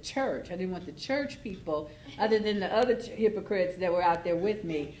seen at the church. I didn't want the church people, other than the other hypocrites that were out there with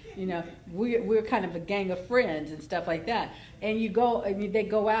me, you know, we're kind of a gang of friends and stuff like that. And you go, and they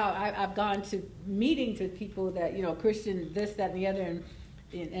go out. I've gone to meetings with people that, you know, Christian, this, that, and the other,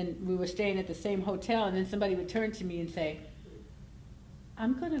 and we were staying at the same hotel, and then somebody would turn to me and say,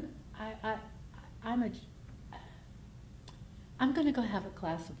 I'm gonna go have a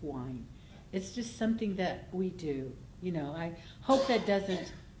glass of wine. It's just something that we do. You know, I hope that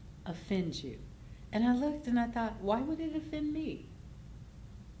doesn't offend you. And I looked and I thought, why would it offend me?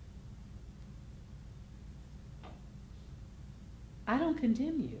 I don't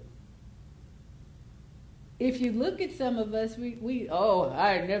condemn you. If you look at some of us,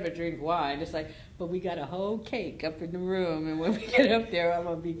 I never drink wine. It's like, but we got a whole cake up in the room, and when we get up there, I'm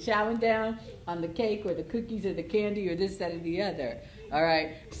going to be chowing down on the cake or the cookies or the candy or this, that, or the other. All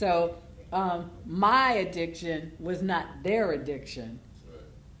right? So my addiction was not their addiction.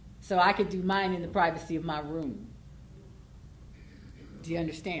 So I could do mine in the privacy of my room. Do you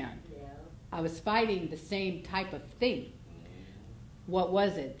understand? Yeah. I was fighting the same type of thing. What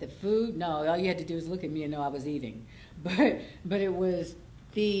was it? The food? No, all you had to do was look at me and know I was eating. But it was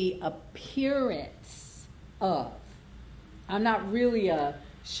the appearance of. I'm not really a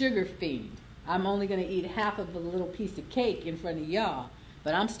sugar fiend. I'm only going to eat half of a little piece of cake in front of y'all.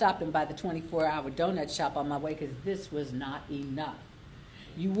 But I'm stopping by the 24-hour donut shop on my way because this was not enough.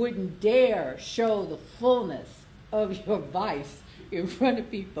 You wouldn't dare show the fullness of your vice in front of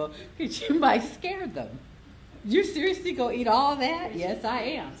people because you might scare them. You seriously go eat all that? Yes, I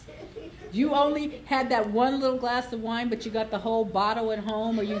am. You only had that one little glass of wine, but you got the whole bottle at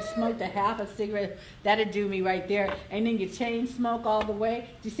home, or you smoked a half a cigarette. That'd do me right there. And then you chain smoke all the way.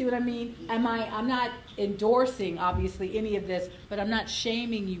 Do you see what I mean? I'm not endorsing, obviously, any of this, but I'm not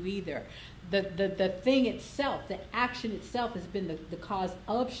shaming you either. The thing itself, the action itself has been the cause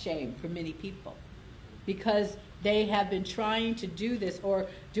of shame for many people. Because they have been trying to do this, or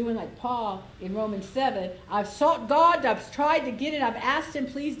doing like Paul in Romans 7. I've sought God, I've tried to get it, I've asked him,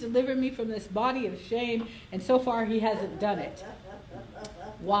 please deliver me from this body of shame, and so far he hasn't done it.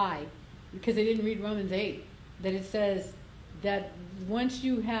 Why? Because they didn't read Romans 8, that it says that once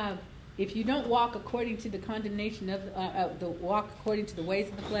you have, if you don't walk according to the condemnation of walk according to the ways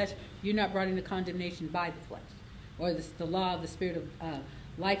of the flesh, you're not brought into condemnation by the flesh. Or the law of the Spirit of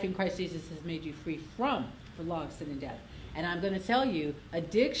life in Christ Jesus has made you free from the law of sin and death. And I'm going to tell you,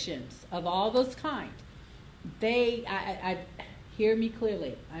 addictions of all those kind, I hear me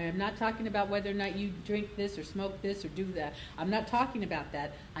clearly. I am not talking about whether or not you drink this or smoke this or do that. I'm not talking about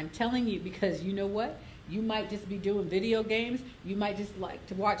that. I'm telling you because you know what? You might just be doing video games. You might just like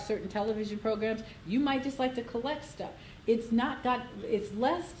to watch certain television programs. You might just like to collect stuff. It's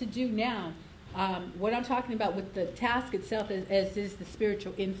less to do now. What I'm talking about with the task itself is the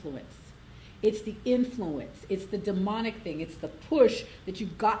spiritual influence. It's the influence. It's the demonic thing. It's the push that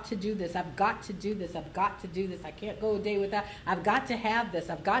you've got to do this. I've got to do this. I've got to do this. I can't go a day without. I've got to have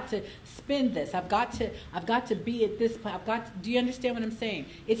this. I've got to spend this. I've got to be at this point. Do you understand what I'm saying?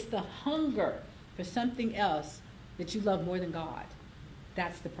 It's the hunger for something else that you love more than God.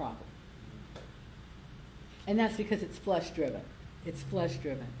 That's the problem. And that's because it's flesh driven. It's flesh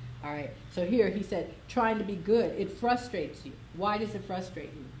driven. All right. So here he said, trying to be good. It frustrates you. Why does it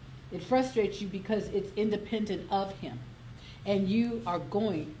frustrate you? It frustrates you because it's independent of him. And you are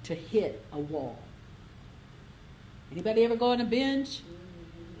going to hit a wall. Anybody ever go on a binge?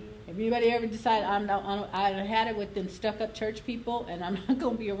 Have anybody ever decided, I had it with them stuck-up church people, and I'm not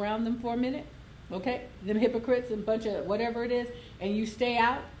going to be around them for a minute? Okay? Them hypocrites and a bunch of whatever it is, and you stay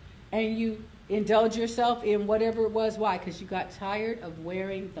out, and you indulge yourself in whatever it was. Why? Because you got tired of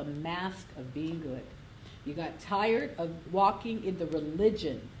wearing the mask of being good. You got tired of walking in the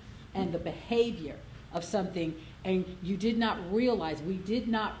religion and the behavior of something, and you did not realize, we did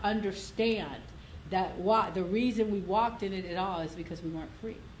not understand that the reason we walked in it at all is because we weren't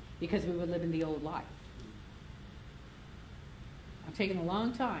free, because we were living the old life. I'm taking a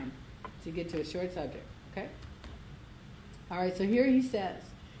long time to get to a short subject, okay? All right, so here he says,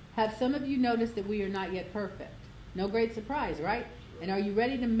 have some of you noticed that we are not yet perfect? No great surprise, right? And are you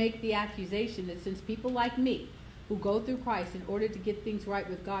ready to make the accusation that since people like me, who go through Christ in order to get things right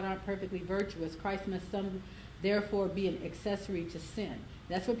with God, aren't perfectly virtuous, Christ must therefore be an accessory to sin?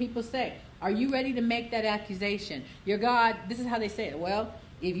 That's what people say. Are you ready to make that accusation? Your God, this is how they say it. Well,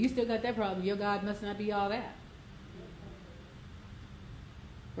 if you still got that problem, your God must not be all that.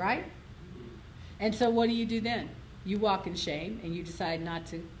 Right? And so what do you do then? You walk in shame and you decide not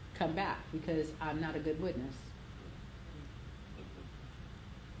to come back because I'm not a good witness.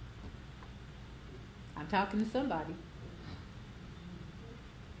 I'm talking to somebody.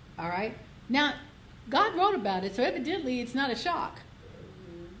 All right? Now, God wrote about it, so evidently it's not a shock.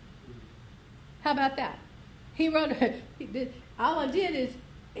 How about that? He wrote, all I did is,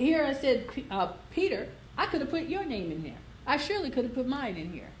 here I said, Peter, I could have put your name in here. I surely could have put mine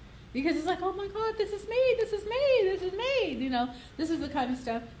in here. Because it's like, oh my God, this is me, this is me, this is me. You know, this is the kind of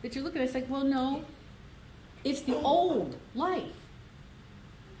stuff that you're looking at. It's like, well, no, it's the old life.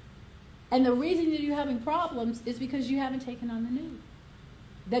 And the reason that you're having problems is because you haven't taken on the new.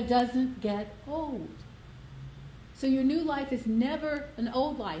 That doesn't get old. So your new life is never an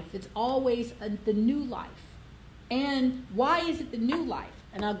old life. It's always the new life. And why is it the new life?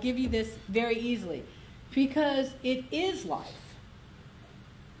 And I'll give you this very easily. Because it is life.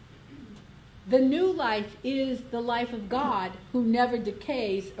 The new life is the life of God who never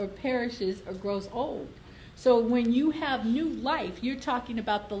decays or perishes or grows old. So when you have new life, you're talking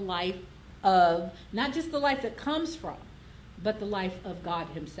about the life of, not just the life that comes from, but the life of God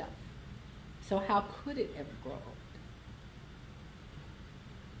himself. So how could it ever grow old?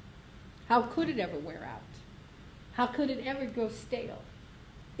 How could it ever wear out? How could it ever grow stale?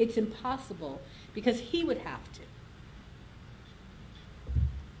 It's impossible because he would have to.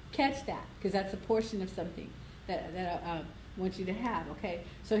 Catch that, because that's a portion of something that I want you to have, okay?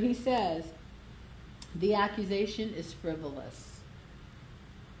 So he says, the accusation is frivolous.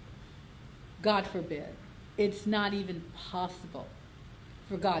 God forbid. It's not even possible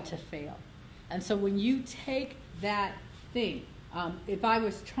for God to fail. And so when you take that thing, if I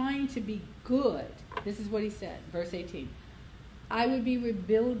was trying to be good, this is what he said, verse 18. I would be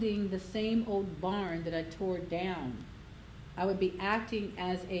rebuilding the same old barn that I tore down. I would be acting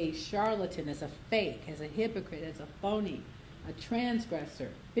as a charlatan, as a fake, as a hypocrite, as a phony, a transgressor.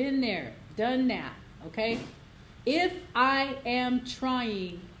 Been there, done that, okay? If I am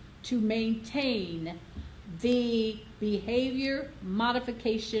trying to maintain the behavior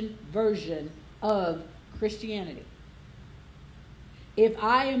modification version of Christianity, if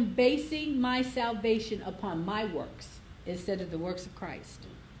I am basing my salvation upon my works instead of the works of Christ,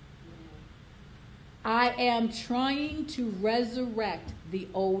 I am trying to resurrect the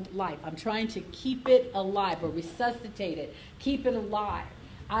old life. I'm trying to keep it alive or resuscitate it, keep it alive.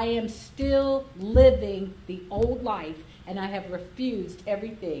 I am still living the old life, and I have refused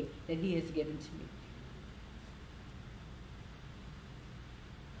everything that he has given to me.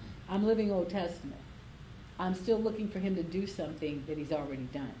 I'm living Old Testament. I'm still looking for him to do something that he's already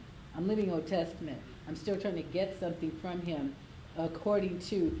done. I'm living Old Testament. I'm still trying to get something from him according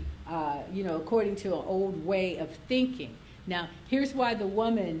to an old way of thinking. Now, here's why the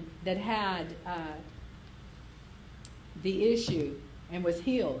woman that had the issue and was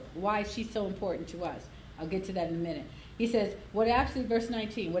healed, why she's so important to us. I'll get to that in a minute. He says, verse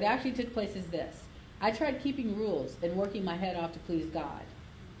 19, what actually took place is this. I tried keeping rules and working my head off to please God,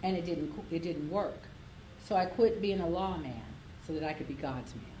 and it didn't work. So I quit being a lawman so that I could be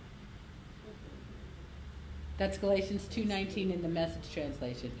God's man. That's Galatians 2:19 in the Message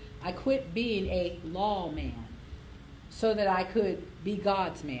translation. I quit being a lawman so that I could be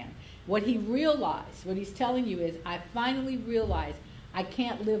God's man. What he realized, what he's telling you is, I finally realized I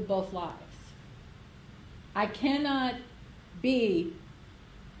can't live both lives. I cannot be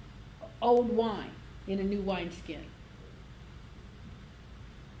old wine in a new wineskin.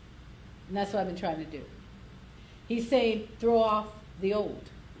 And that's what I've been trying to do. He's saying, throw off the old.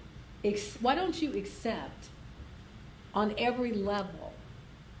 Why don't you accept on every level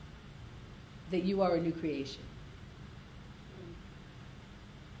that you are a new creation?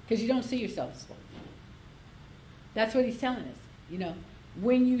 Because you don't see yourself as one. That's what he's telling us. You know,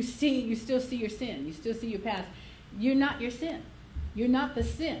 when you still see your sin. You still see your past. You're not your sin. You're not the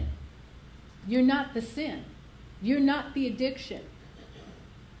sin. You're not the sin. You're not the addiction.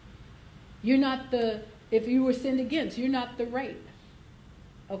 You're not the, if you were sinned against, you're not the rape.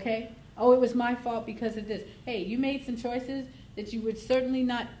 Okay? Oh, it was my fault because of this. Hey, you made some choices that you would certainly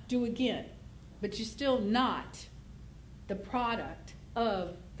not do again. But you're still not the product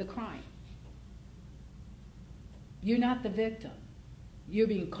of the crime. You're not the victim. You're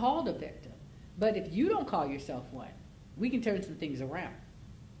being called a victim. But if you don't call yourself one, we can turn some things around.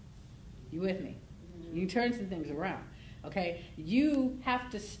 You with me? You can turn some things around. Okay? You have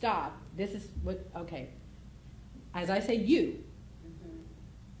to stop. This is what, okay. As I say you,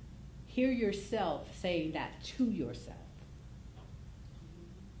 hear yourself saying that to yourself.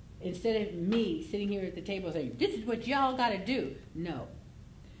 Instead of me sitting here at the table saying, this is what y'all got to do. No.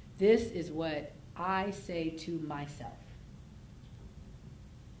 This is what I say to myself.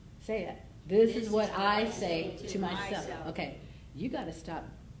 Say it. This is what I say to myself. Okay. You got to stop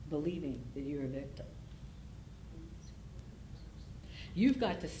believing that you're a victim. You've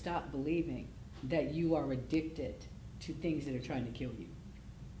got to stop believing that you are addicted to things that are trying to kill you.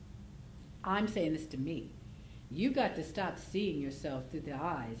 I'm saying this to me. You've got to stop seeing yourself through the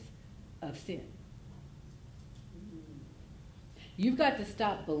eyes of sin. You've got to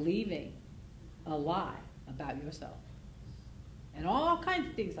stop believing a lie about yourself. And all kinds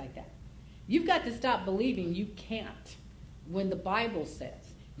of things like that. You've got to stop believing you can't when the Bible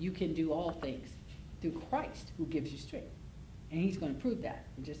says you can do all things through Christ who gives you strength. And he's going to prove that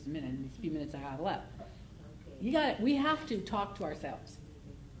in just a minute, in these few minutes I have left. We have to talk to ourselves.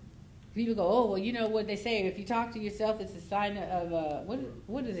 People go, oh, well, you know what they say, if you talk to yourself, it's a sign of,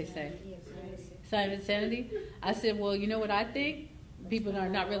 what do they say? Sign of insanity? I said, well, you know what I think? People are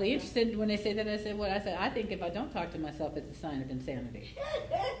not really interested when they say that. I said, I think if I don't talk to myself, it's a sign of insanity.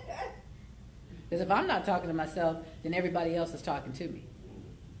 Because if I'm not talking to myself, then everybody else is talking to me.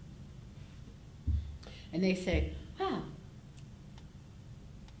 And they say, wow.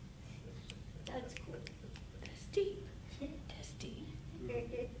 That's cool. That's deep. That's deep.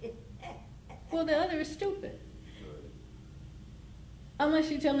 Well, the other is stupid.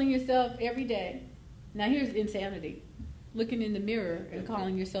 Unless you're telling yourself every day. Now here's insanity. Looking in the mirror and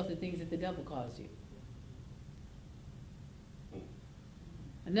calling yourself the things that the devil calls you.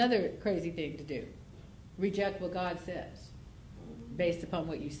 Another crazy thing to do. Reject what God says based upon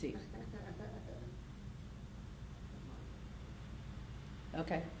what you see.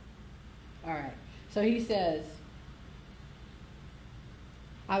 Okay? All right. So he says,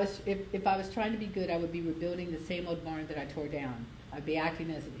 if I was trying to be good, I would be rebuilding the same old barn that I tore down. I'd be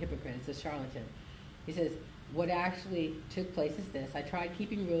acting as a hypocrite, as a charlatan. He says, what actually took place is this. I tried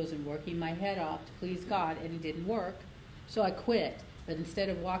keeping rules and working my head off to please God, and it didn't work. So I quit. But instead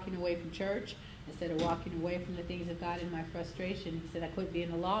of walking away from church, instead of walking away from the things of God in my frustration, he said I quit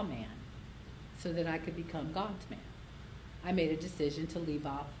being a lawman so that I could become God's man. I made a decision to leave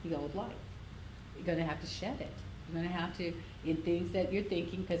off the old life. You're going to have to shed it. You're going to have to, in things that you're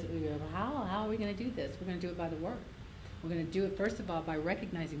thinking, because how are we going to do this? We're going to do it by the Word. We're going to do it, first of all, by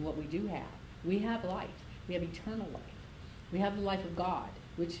recognizing what we do have. We have life. We have eternal life. We have the life of God,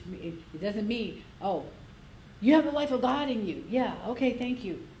 which it doesn't mean, oh, you have the life of God in you. Yeah, okay, thank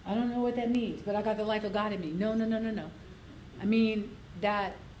you. I don't know what that means, but I got the life of God in me. No. I mean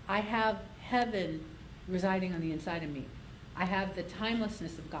that I have heaven residing on the inside of me. I have the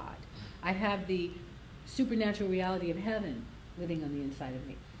timelessness of God. I have the supernatural reality of heaven living on the inside of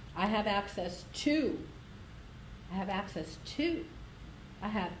me. I have access to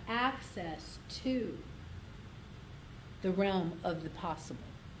the realm of the possible.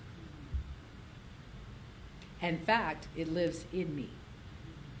 In fact, it lives in me,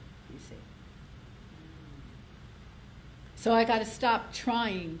 you see. So I got to stop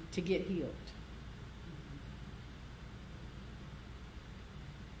trying to get healed.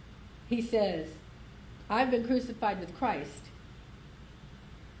 He says, I've been crucified with Christ.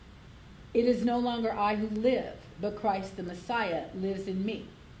 It is no longer I who live, but Christ the Messiah lives in me.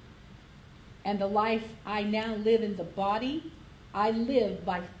 And the life I now live in the body, I live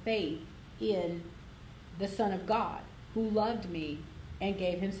by faith in the Son of God, who loved me and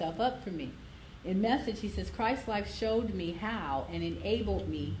gave himself up for me. In Message, he says, Christ's life showed me how and enabled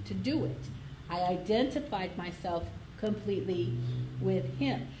me to do it. I identified myself completely with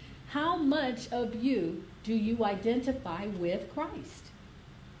him. How much of you do you identify with Christ?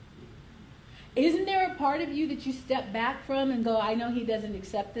 Isn't there a part of you that you step back from and go, I know he doesn't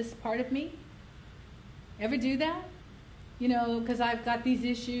accept this part of me? Ever do that? You know, because I've got these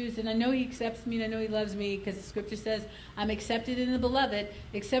issues and I know he accepts me and I know he loves me because the scripture says I'm accepted in the beloved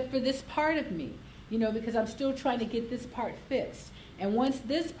except for this part of me. You know, because I'm still trying to get this part fixed. And once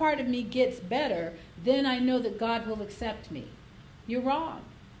this part of me gets better, then I know that God will accept me. You're wrong.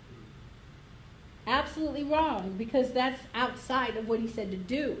 Absolutely wrong, because that's outside of what he said to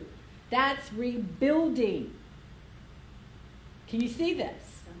do. That's rebuilding. Can you see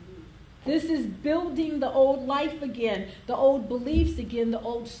this? This is building the old life again, the old beliefs again, the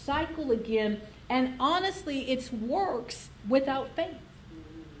old cycle again. And honestly, it's works without faith.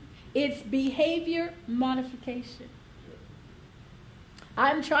 It's behavior modification.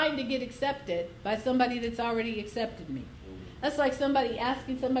 I'm trying to get accepted by somebody that's already accepted me. That's like somebody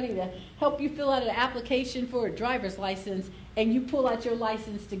asking somebody to help you fill out an application for a driver's license, and you pull out your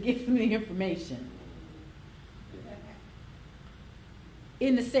license to give them the information.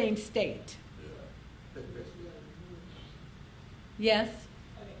 In the same state. Yes?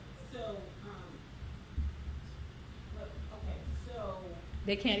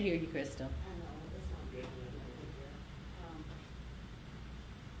 They can't hear you, Crystal.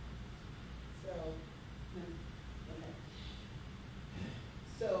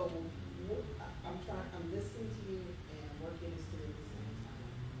 So I'm listening to you and I'm working this through at the same time.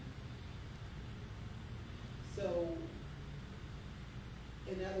 So,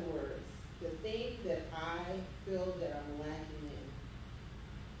 in other words, the thing that I feel that I'm lacking in,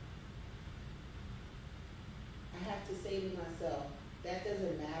 I have to say to myself, that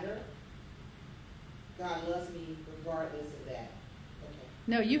doesn't matter. God loves me regardless of that. Okay.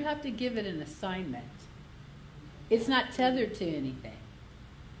 No, you have to give it an assignment. It's not tethered to anything.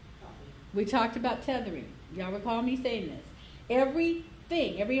 We talked about tethering. Y'all recall me saying this.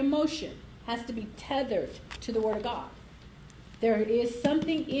 Everything, every emotion has to be tethered to the Word of God. There is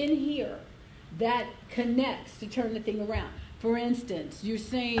something in here that connects to turn the thing around. For instance, you're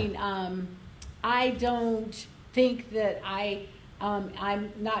saying, I don't think that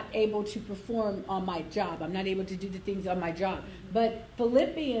I'm not able to perform on my job. I'm not able to do the things on my job. But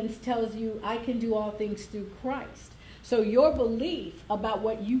Philippians tells you I can do all things through Christ. So your belief about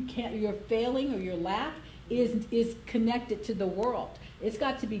what you're failing or your lack is connected to the world. It's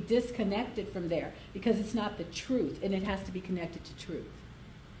got to be disconnected from there because it's not the truth, and it has to be connected to truth.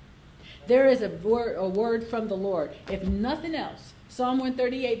 There is a word from the Lord. If nothing else, Psalm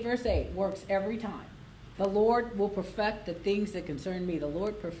 138 verse 8 works every time. The Lord will perfect the things that concern me. The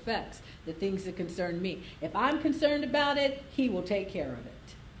Lord perfects the things that concern me. If I'm concerned about it, he will take care of it.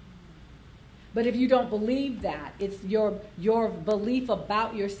 But if you don't believe that, it's your belief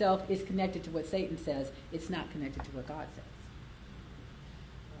about yourself is connected to what Satan says. It's not connected to what God says.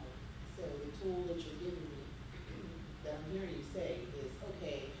 So the tool that you're giving me, that I'm hearing you say is,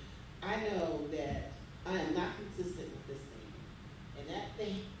 okay, I know that I am not consistent with this thing. And that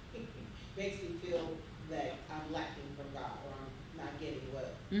thing makes me feel like I'm lacking from God, or I'm not getting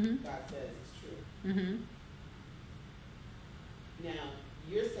what God says is true. Mm-hmm. Now,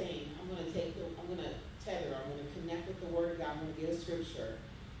 you're saying, I'm going to tether, I'm going to connect with the Word of God, I'm going to get a scripture,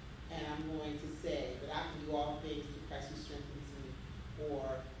 and I'm going to say that I can do all things through Christ who strengthens me, or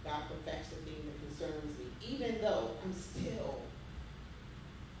God perfects the thing that concerns me, even though I'm still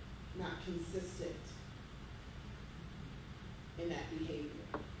not consistent in that behavior.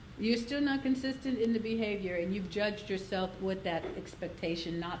 You're still not consistent in the behavior, and you've judged yourself with that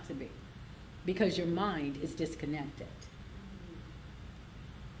expectation not to be, because your mind is disconnected.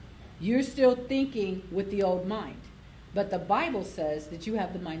 You're still thinking with the old mind. But the Bible says that you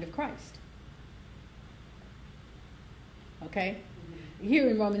have the mind of Christ. Okay? Here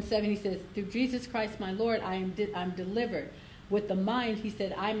in Romans 7, he says, through Jesus Christ my Lord, I'm delivered. With the mind, he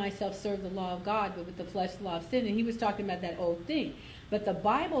said, I myself serve the law of God, but with the flesh, the law of sin. And he was talking about that old thing. But the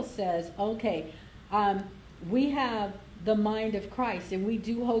Bible says, okay, we have the mind of Christ, and we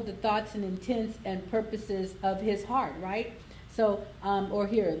do hold the thoughts and intents and purposes of his heart, right? So, or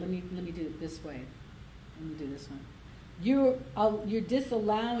here, let me do it this way. Let me do this one. You're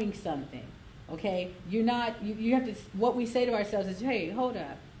disallowing something, okay? You're not. You have to. What we say to ourselves is, "Hey, hold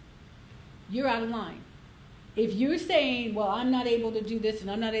up. You're out of line." If you're saying, "Well, I'm not able to do this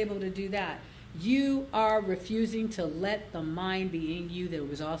and I'm not able to do that," you are refusing to let the mind be in you that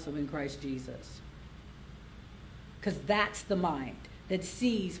was also in Christ Jesus. Because that's the mind that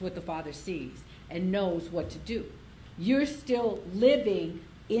sees what the Father sees and knows what to do. You're still living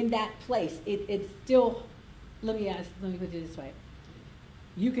in that place. It's still, let me put it this way.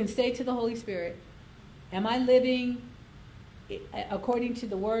 You can say to the Holy Spirit, am I living according to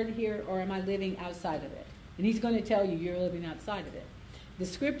the word here, or am I living outside of it? And he's going to tell you you're living outside of it. The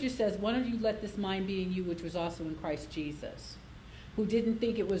scripture says, why don't you let this mind be in you, which was also in Christ Jesus, who didn't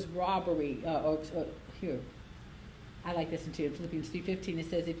think it was robbery, here. I like this one too. In Philippians 3:15, it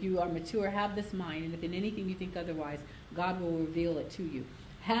says, if you are mature, have this mind, and if in anything you think otherwise, God will reveal it to you.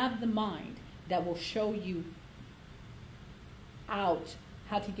 Have the mind that will show you out,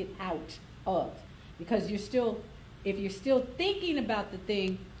 how to get out of. Because if you're still thinking about the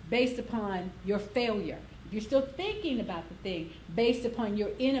thing based upon your failure, if you're still thinking about the thing based upon your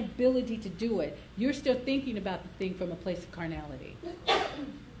inability to do it, you're still thinking about the thing from a place of carnality.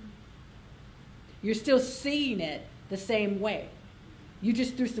 You're still seeing it the same way. You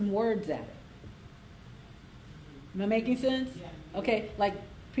just threw some words at it. Am I making sense? Yeah. Okay, like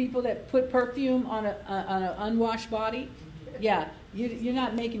people that put perfume on an unwashed body. Yeah, you're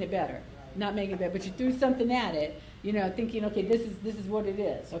not making it better. Not making it better, but you threw something at it, thinking, okay, this is what it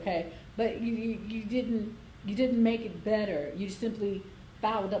is, okay? But you didn't make it better. You simply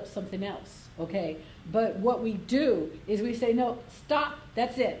fouled up something else, okay? But what we do is we say, no, stop,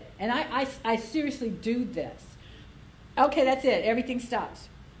 that's it. And I seriously do this. Okay, that's it. Everything stops.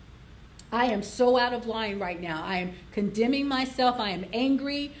 I am so out of line right now. I am condemning myself. I am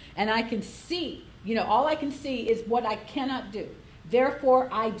angry, and I can see, all I can see is what I cannot do. Therefore,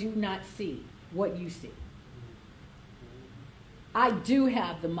 I do not see what you see. I do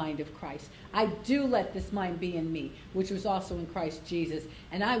have the mind of Christ. I do let this mind be in me, which was also in Christ Jesus.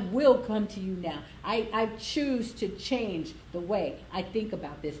 And I will come to you now. I choose to change the way I think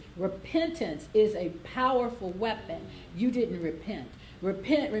about this. Repentance is a powerful weapon. You didn't repent.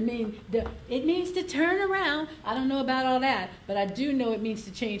 Repent it means to turn around. I don't know about all that, but I do know it means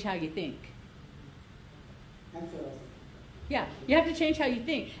to change how you think. That's what I was. Yeah, you have to change how you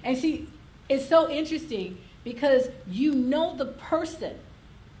think. And see, it's so interesting because the person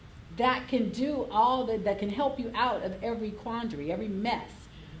that can do all that can help you out of every quandary, every mess.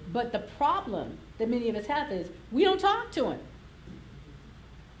 But the problem that many of us have is we don't talk to him.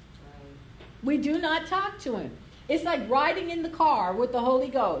 We do not talk to him. It's like riding in the car with the Holy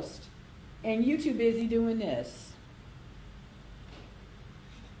Ghost and you too busy doing this.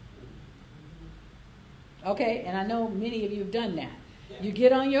 Okay, and I know many of you have done that. You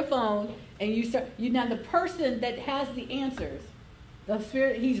get on your phone and now the person that has the answers, the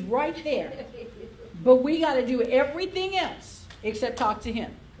Spirit, he's right there. But we got to do everything else except talk to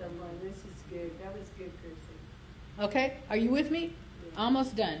him. Come on, this is good. That was good, Chrissy. Okay, are you with me? Yeah.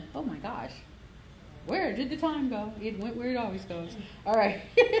 Almost done. Oh my gosh. Where did the time go? It went where it always goes. All right.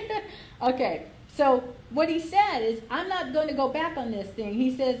 Okay. So what he said is, I'm not going to go back on this thing.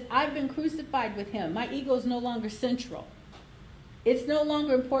 He says, I've been crucified with him. My ego is no longer central. It's no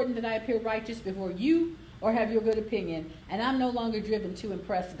longer important that I appear righteous before you or have your good opinion. And I'm no longer driven to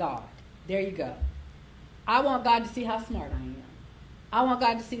impress God. There you go. I want God to see how smart I am. I want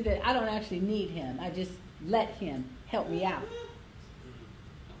God to see that I don't actually need him. I just let him help me out.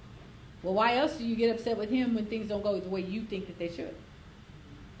 Well, why else do you get upset with him when things don't go the way you think that they should?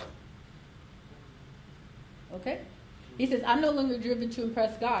 Okay? He says, I'm no longer driven to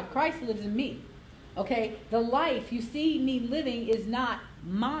impress God. Christ lives in me. Okay? The life you see me living is not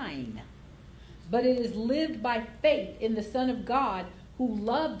mine, but it is lived by faith in the Son of God who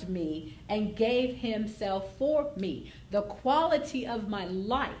loved me and gave himself for me. The quality of my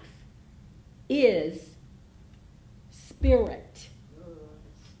life is spirit.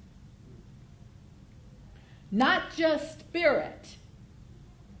 Not just spirit,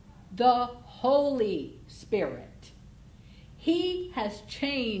 the Holy Spirit. He has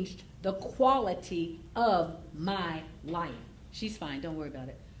changed the quality of my life. She's fine, don't worry about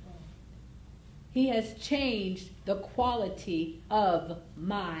it. He has changed the quality of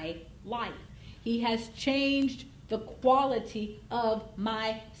my life. He has changed the quality of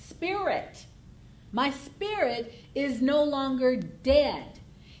my spirit. My spirit is no longer dead.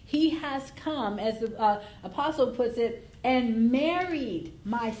 He has come, as the apostle puts it, and married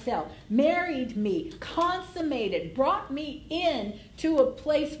me, consummated, brought me in to a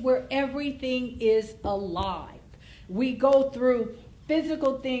place where everything is alive. We go through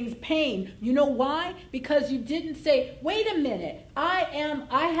physical things, pain. You know why? Because you didn't say, wait a minute,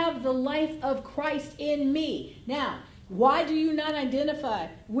 I have the life of Christ in me. Now, why do you not identify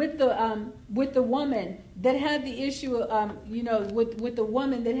with the woman that had the issue of, with the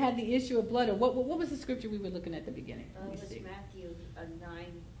woman that had the issue of blood? Or what was the scripture we were looking at the beginning? It was Matthew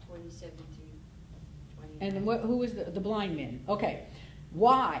 9:27 to 29. And who was the blind man? Okay,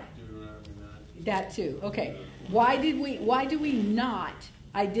 why? That too. Okay, why do we not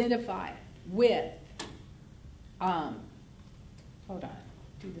identify with, hold on,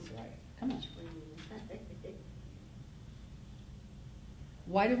 do this right. Come on.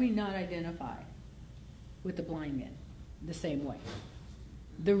 Why do we not identify with the blind men the same way?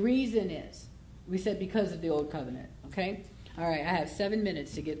 The reason is, we said because of the old covenant, okay? All right, I have 7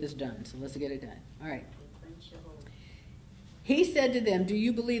 minutes to get this done, so let's get it done. All right. He said to them, do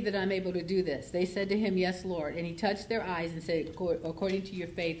you believe that I'm able to do this? They said to him, yes, Lord. And he touched their eyes and said, according to your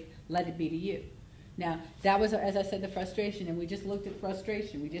faith, let it be to you. Now, that was, as I said, the frustration, and we just looked at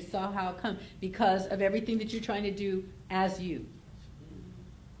frustration. We just saw how it come because of everything that you're trying to do as you.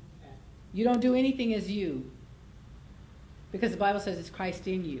 You don't do anything as you because the Bible says it's Christ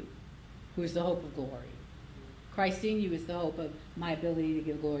in you who is the hope of glory. Christ in you is the hope of my ability to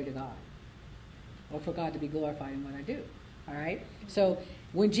give glory to God or for God to be glorified in what I do. All right? So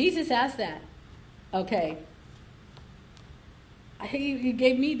when Jesus asked that, okay, he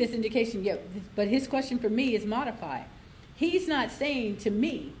gave me this indication, yeah, but his question for me is modified. He's not saying to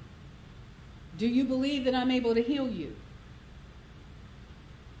me, do you believe that I'm able to heal you?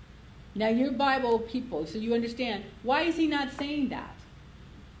 Now, you're Bible people, so you understand. Why is he not saying that?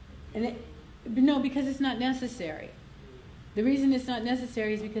 No, because it's not necessary. The reason it's not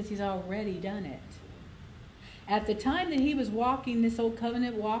necessary is because he's already done it. At the time that he was walking this old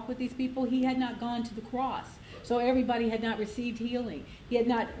covenant walk with these people, he had not gone to the cross. So everybody had not received healing. He had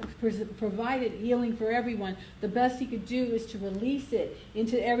not provided healing for everyone. The best he could do is to release it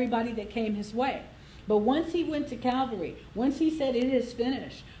into everybody that came his way. But once he went to Calvary, once he said it is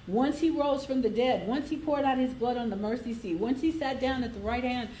finished, once he rose from the dead, once he poured out his blood on the mercy seat, once he sat down at the right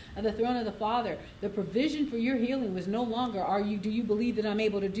hand of the throne of the Father, the provision for your healing was no longer, do you believe that I'm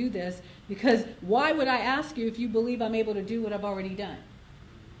able to do this? Because why would I ask you if you believe I'm able to do what I've already done?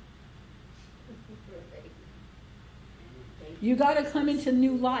 You got to come into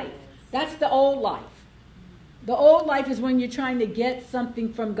new life. That's the old life. The old life is when you're trying to get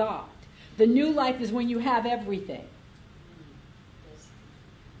something from God. The new life is when you have everything.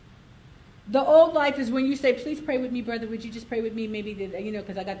 The old life is when you say, please pray with me, brother. Would you just pray with me? Maybe that,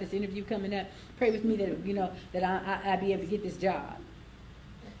 because I got this interview coming up. Pray with me that, that I be able to get this job.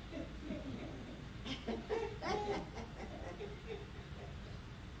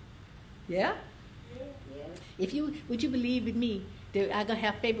 Yeah? Would you believe with me that I'm going to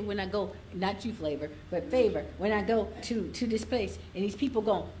have favor when I go, not you flavor, but favor when I go to this place and these people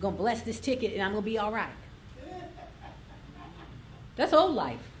going to bless this ticket and I'm going to be all right. That's old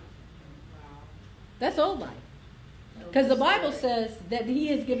life. That's old life. Because the Bible says that he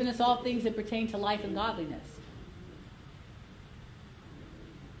has given us all things that pertain to life and godliness.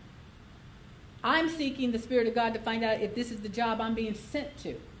 I'm seeking the Spirit of God to find out if this is the job I'm being sent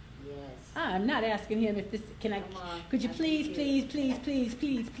to. I'm not asking him if this, could you please,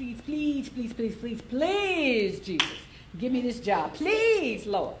 Jesus, give me this job. Please,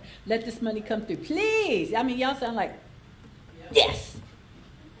 Lord, let this money come through. Please. I mean, y'all sound like, yes.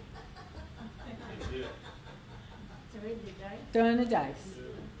 Throwing the dice.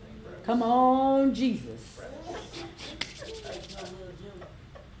 Come on, Jesus.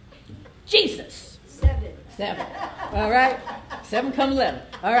 Jesus. 7. All right? 7 come 11.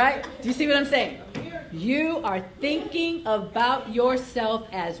 All right? Do you see what I'm saying? You are thinking about yourself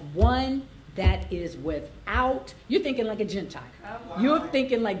as one that is without. You're thinking like a Gentile. You're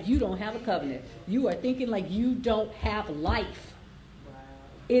thinking like you don't have a covenant. You are thinking like you don't have life.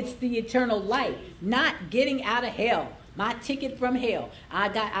 It's the eternal life, not getting out of hell. My ticket from hell. I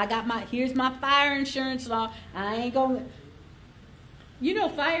got my, here's my fire insurance law. I ain't going.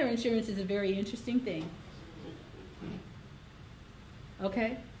 Fire insurance is a very interesting thing.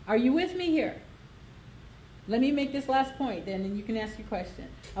 Okay? Are you with me here? Let me make this last point then, and you can ask your question.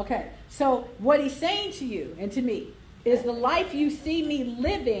 Okay, so what he's saying to you and to me is the life you see me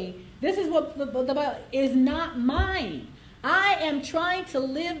living, this is what the Bible is not mine. I am trying to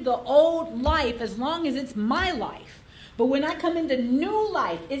live the old life as long as it's my life. But when I come into new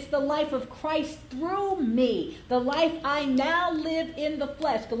life, it's the life of Christ through me. The life I now live in the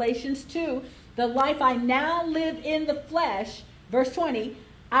flesh. Galatians 2, the life I now live in the flesh. Verse 20,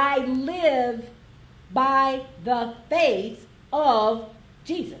 I live by the faith of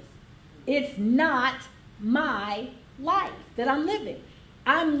Jesus. It's not my life that I'm living.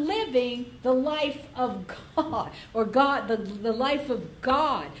 I'm living the life of God, or God, the life of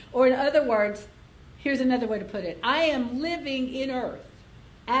God. Or in other words, here's another way to put it. I am living in earth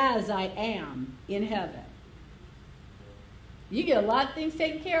as I am in heaven. You get a lot of things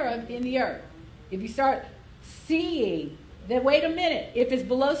taken care of in the earth. If you start seeing that, wait a minute, if it's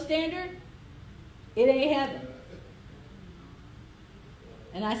below standard, it ain't heaven.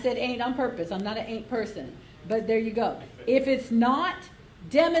 And I said ain't on purpose. I'm not an ain't person. But there you go. If it's not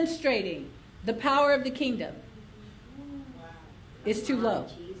demonstrating the power of the kingdom, it's too low.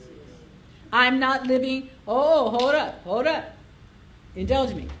 I'm not living. Oh, hold up.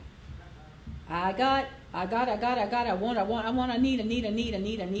 Indulge me. I want, I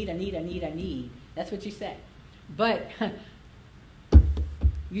need. That's what you say. But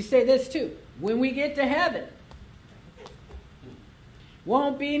you say this too. When we get to heaven,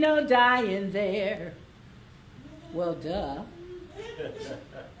 won't be no dying there. Well, duh.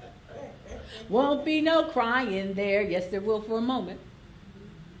 Won't be no crying there. Yes, there will for a moment.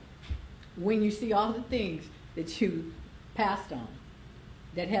 When you see all the things that you passed on,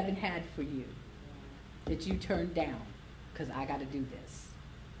 that heaven had for you, that you turned down, because I got to do this.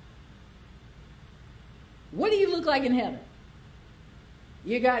 What do you look like in heaven?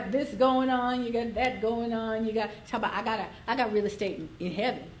 You got this going on, you got that going on, you got, I got real estate in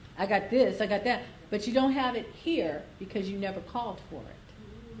heaven. I got this, I got that. But you don't have it here because you never called for it.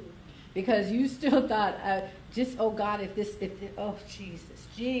 Because you still thought, oh God, oh Jesus,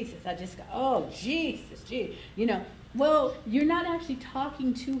 I just got, oh Jesus. You know, well, you're not actually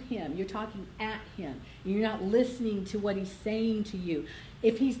talking to him. You're talking at him. You're not listening to what he's saying to you.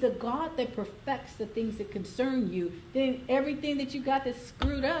 If he's the God that perfects the things that concern you, then everything that you got that's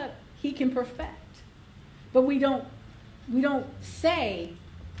screwed up, he can perfect. But we don't say,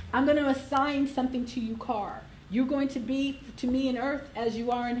 I'm going to assign something to you, Car. You're going to be to me in earth as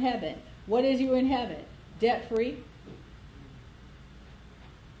you are in heaven. What is you in heaven? Debt free?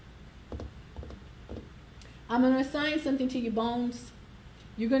 I'm going to assign something to you, Bones.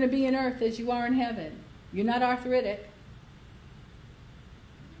 You're going to be in earth as you are in heaven. You're not arthritic.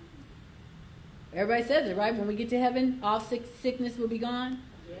 Everybody says it, right? When we get to heaven, all sickness will be gone.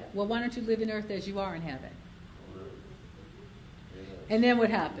 Yeah. Well, why don't you live in earth as you are in heaven? And then what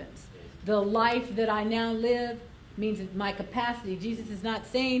happens? The life that I now live means my capacity. Jesus is not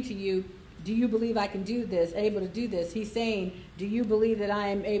saying to you, do you believe I can do this, able to do this? He's saying, do you believe that I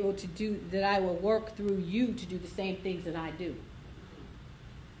am able to do, that I will work through you to do the same things that I do?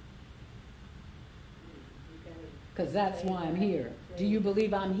 Because that's why I'm here. Do you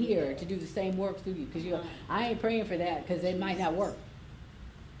believe I'm here to do the same work through you? Because I ain't praying for that because it might not work.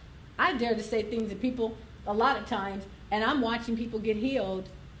 I dare to say things to people a lot of times, and I'm watching people get healed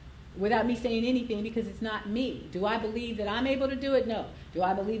without me saying anything because it's not me. Do I believe that I'm able to do it? No. Do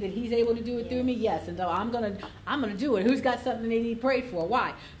I believe that he's able to do it through me? Yes. And so I'm gonna do it. Who's got something they need prayed for?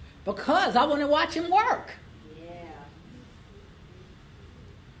 Why? Because I want to watch him work. Yeah.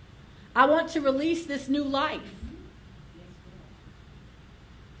 I want to release this new life.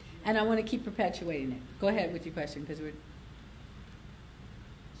 And I want to keep perpetuating it. Go ahead with your question, because we're...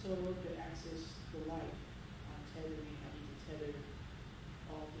 So in order to access the life, tethering, I need to tether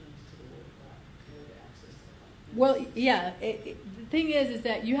all things to the Word of God in order to access that life. Well, yeah. The thing is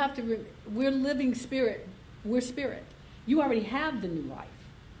that you have to... we're living spirit. We're spirit. You already have the new life.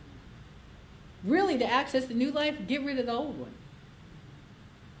 Really, to access the new life, get rid of the old one.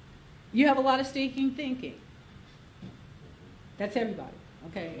 You have a lot of stinking thinking. That's everybody.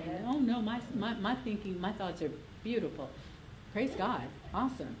 Okay, and, oh no, my thinking, my thoughts are beautiful. Praise God,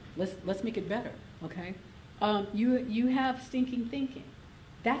 awesome. Let's make it better. Okay, you have stinking thinking.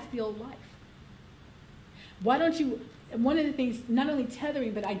 That's the old life. Why don't you? One of the things, not only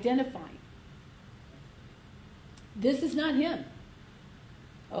tethering but identifying. This is not him.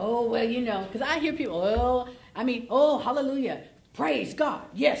 Oh well, you know, because I hear people. Oh hallelujah, praise God.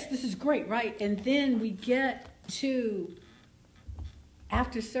 Yes, this is great, right? And then we get to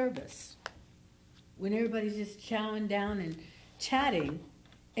after service, when everybody's just chowing down and chatting,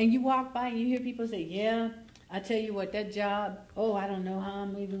 and you walk by and you hear people say, yeah, I tell you what, that job, oh, I don't know how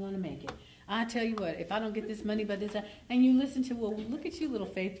I'm even going to make it. I tell you what, if I don't get this money by this time, and you listen to, well, look at you, little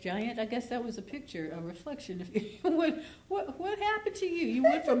faith giant. I guess that was a picture, a reflection of you. What happened to you? You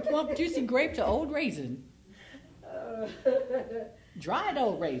went from plump, juicy grape to old raisin. Dried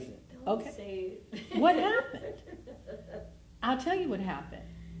old raisin. Okay. What happened? I'll tell you what happened.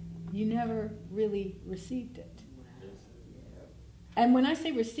 You never really received it. And when I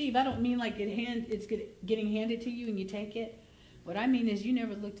say receive, I don't mean like it's getting handed to you and you take it. What I mean is you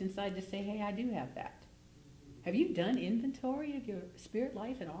never looked inside to say, hey, I do have that. Have you done inventory of your spirit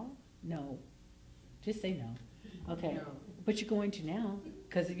life at all? No. Just say no. Okay. No. But you're going to now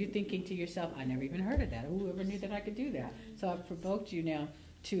because you're thinking to yourself, I never even heard of that. Whoever knew that I could do that? So I've provoked you now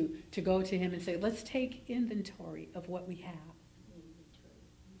to go to him and say, let's take inventory of what we have.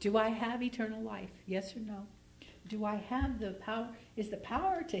 Do I have eternal life? Yes or no? Do I have the power? Is the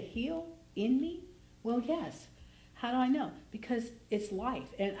power to heal in me? Well, yes. How do I know? Because it's life.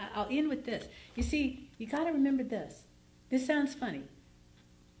 And I'll end with this. You see, you got to remember this. This sounds funny,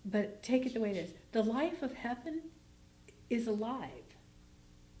 but take it the way it is. The life of heaven is alive.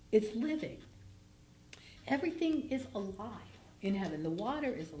 It's living. Everything is alive in heaven. The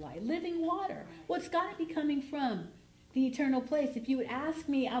water is alive. Living water. Well, it's got to be coming from the eternal place. If you would ask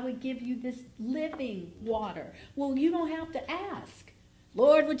me, I would give you this living water. Well, you don't have to ask.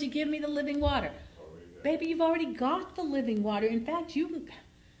 Lord, would you give me the living water? Baby, you've already got the living water. In fact,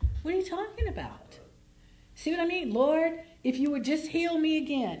 what are you talking about? See what I mean? Lord, if you would just heal me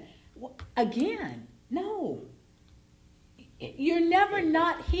again. Again? No. You're never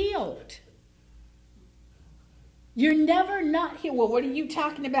not healed. You're never not healed. Well, what are you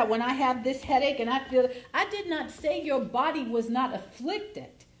talking about when I have this headache and I did not say your body was not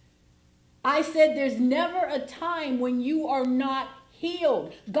afflicted. I said there's never a time when you are not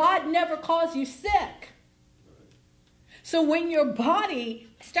healed. God never calls you sick. So when your body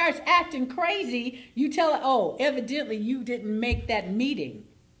starts acting crazy, you tell it, oh, evidently you didn't make that meeting.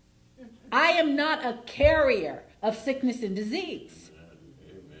 I am not a carrier of sickness and disease.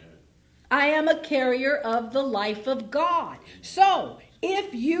 I am a carrier of the life of God. So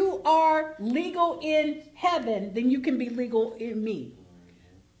if you are legal in heaven, then you can be legal in me,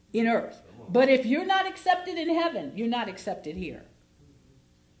 in earth. But if you're not accepted in heaven, you're not accepted here.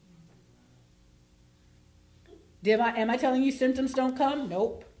 Am I telling you symptoms don't come?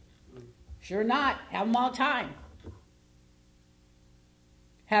 Nope. Sure not. Have them all the time.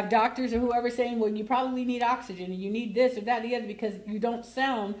 Have doctors or whoever saying, well, you probably need oxygen and you need this or that or the other because you don't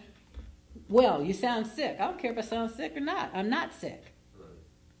sound well. You sound sick. I don't care if I sound sick or not. I'm not sick.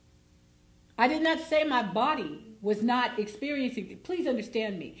 I did not say my body was not experiencing. Please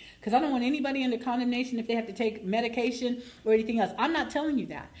understand me, because I don't want anybody under condemnation if they have to take medication or anything else. I'm not telling you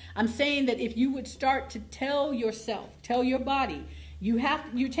that. I'm saying that if you would start to tell yourself, tell your body,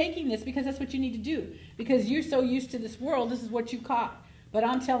 you're taking this because that's what you need to do. Because you're so used to this world, this is what you caught. But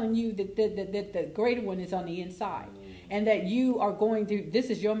I'm telling you that the greater one is on the inside. And that you are going through, this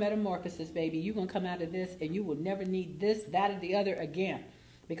is your metamorphosis, baby. You're going to come out of this and you will never need this, that, or the other again.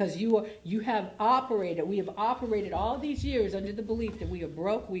 Because we have operated all these years under the belief that we are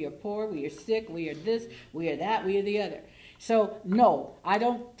broke, we are poor, we are sick, we are this, we are that, we are the other. So, no, I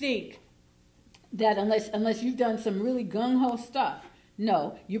don't think that unless you've done some really gung-ho stuff,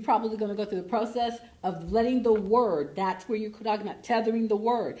 no, you're probably going to go through the process of letting the word, that's where you're talking about, tethering the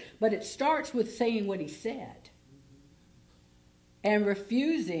word. But it starts with saying what he said and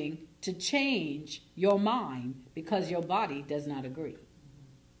refusing to change your mind because your body does not agree.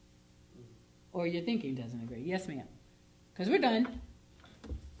 Or your thinking doesn't agree. Yes, ma'am. Because we're done.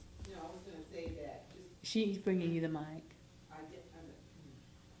 No, I was going to say that. She's bringing you the mic.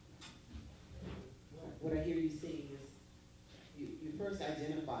 What I hear you saying is, you first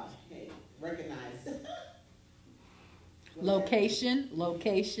identify, hey, recognize. Location.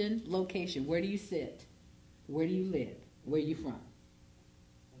 Where do you sit? Where do you live? Where are you from?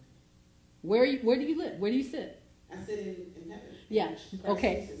 Where do you live? Where do you sit? I sit in heaven. Yeah.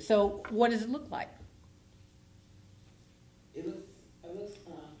 Okay. So what does it look like? It looks.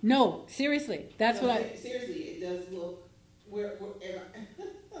 No, seriously. That's what I. Seriously, it does look. Where well,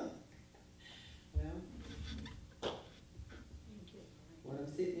 when I'm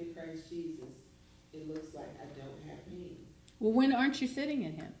sitting in Christ Jesus, it looks like I don't have pain. Well, when aren't you sitting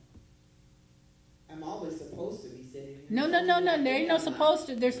in him? I'm always supposed to be sitting in him. No. There ain't no supposed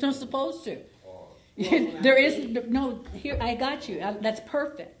to. There's no supposed to. Well, there is no. Here, I got you. That's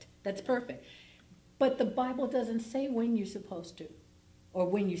perfect. But the Bible doesn't say when you're supposed to, or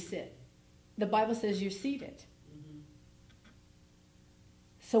when you sit. The Bible says you're seated. Mm-hmm.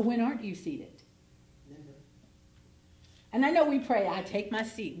 So when aren't you seated? Never. And I know we pray, I take my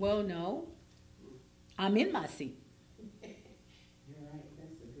seat. Well, no. I'm in my seat. You're right.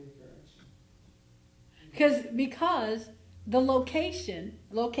 That's a good correction. Because the location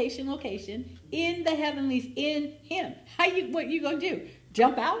in the heavenlies in him. What you gonna do?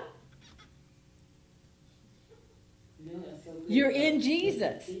 Jump out? No, that's so good. You're in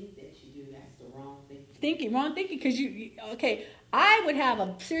Jesus. The thing that you do, that's the wrong thinking. Wrong thinking, because I would have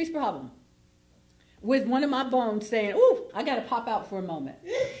a serious problem with one of my bones saying, ooh, I gotta pop out for a moment.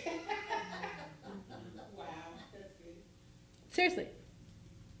 Wow, that's good. Seriously.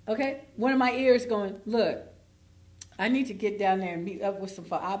 Okay? One of my ears going, look, I need to get down there and meet up with some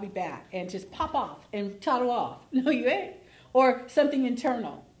folks. I'll be back. And just pop off and toddle off. No, you ain't. Or something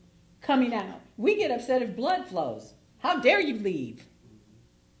internal coming out. We get upset if blood flows. How dare you leave?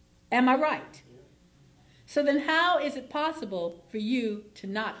 Am I right? So then how is it possible for you to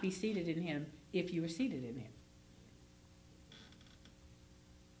not be seated in him if you were seated in him?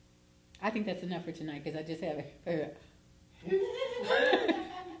 I think that's enough for tonight because I just have it.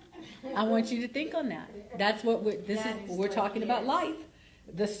 I want you to think on that. That's what we're talking about life.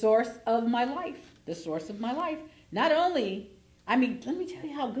 The source of my life. The source of my life. Not only, let me tell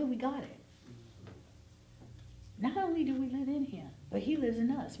you how good we got it. Not only do we live in him, but he lives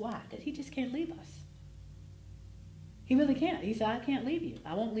in us. Why? Because he just can't leave us. He really can't. He said, I can't leave you.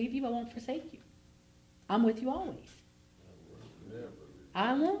 I won't leave you. I won't forsake you. I'm with you always.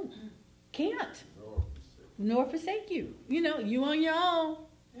 I won't. Can't. Nor forsake you. You on your own.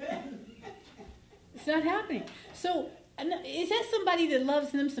 It's not happening. So, is that somebody that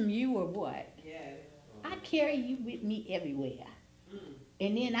loves them some you or what? Yes. I carry you with me everywhere.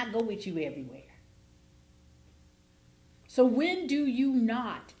 And then I go with you everywhere. So when do you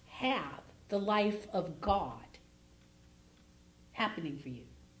not have the life of God happening for you?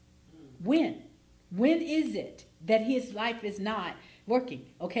 When? When is it that his life is not working?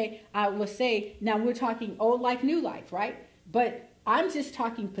 Okay, I will say, now we're talking old life, new life, right? But I'm just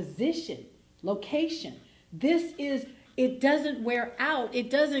talking position, location. It doesn't wear out.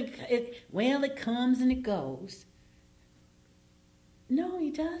 It comes and it goes. No,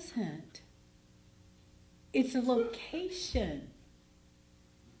 it doesn't. It's a location.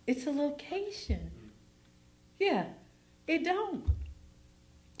 It's a location. Yeah, it don't.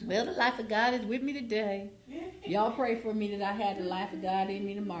 Well, the life of God is with me today. Y'all pray for me that I had the life of God in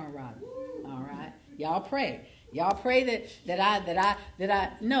me tomorrow, Robin. All right? Y'all pray. Y'all pray that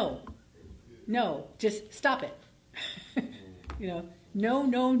I no, just stop it. No.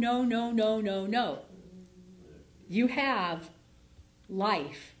 You have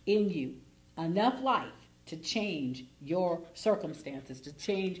life in you, enough life to change your circumstances, to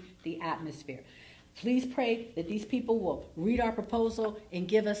change the atmosphere. Please pray that these people will read our proposal and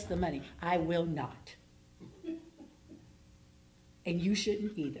give us the money. I will not. And you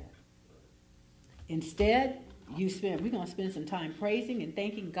shouldn't either. Instead, we're going to spend some time praising and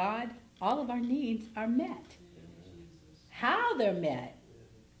thanking God. All of our needs are met. How they're met.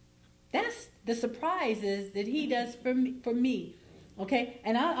 That's the surprise is that he does for me. Okay?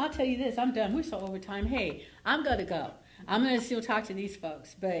 And I'll tell you this. I'm done. We're so over time. Hey, I'm going to go. I'm going to still talk to these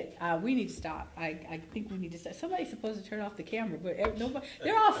folks, but we need to stop. I think we need to stop. Somebody's supposed to turn off the camera, but nobody,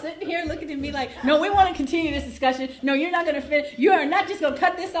 they're all sitting here looking at me like, no, we want to continue this discussion. No, you're not going to finish. You are not just going to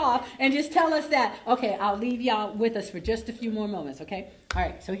cut this off and just tell us that. Okay, I'll leave y'all with us for just a few more moments, okay? All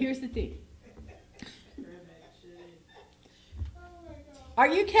right, so here's the thing. Are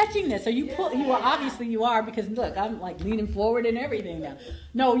you catching this? Are you you are, obviously you are, because look, I'm like leaning forward and everything now.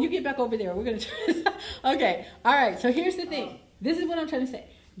 No, you get back over there. We're going to turn this. Okay. All right. So here's the thing. This is what I'm trying to say.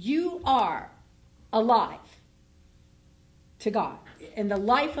 You are alive to God. And the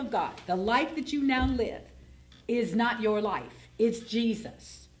life of God, the life that you now live, is not your life. It's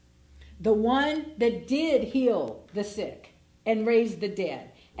Jesus. The one that did heal the sick and raise the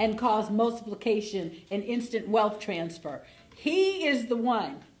dead and cause multiplication and instant wealth transfer. He is the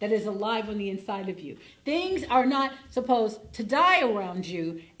one that is alive on the inside of you. Things are not supposed to die around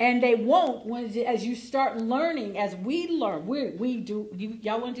you, and they won't as you start learning, as we learn. We do.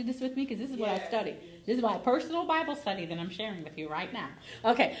 Y'all want to do this with me? Because this is what I study. This is my personal Bible study that I'm sharing with you right now.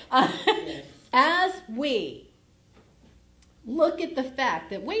 Okay. As we look at the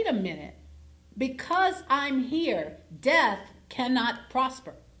fact that, wait a minute, because I'm here, death cannot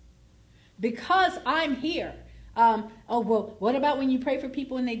prosper. Because I'm here. What about when you pray for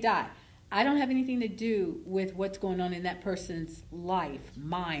people and they die? I don't have anything to do with what's going on in that person's life,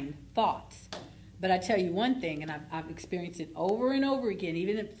 mind, thoughts. But I tell you one thing, and I've experienced it over and over again,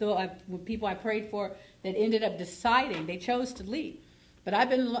 even with people I prayed for that ended up deciding they chose to leave. But I've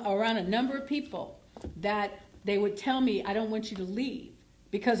been around a number of people that they would tell me, I don't want you to leave,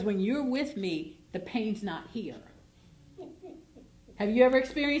 because when you're with me, the pain's not here. Have you ever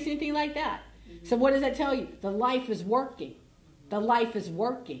experienced anything like that? So what does that tell you? The life is working. The life is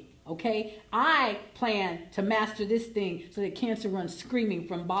working, okay? I plan to master this thing so that cancer runs screaming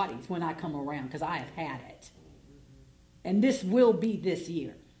from bodies when I come around, because I have had it. And this will be this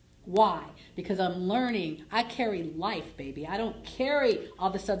year. Why? Because I'm learning. I carry life, baby. I don't carry all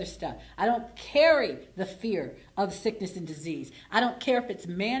this other stuff. I don't carry the fear of sickness and disease. I don't care if it's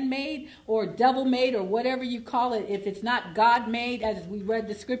man-made or devil-made or whatever you call it. If it's not God-made, as we read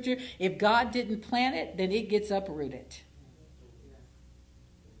the scripture, if God didn't plant it, then it gets uprooted.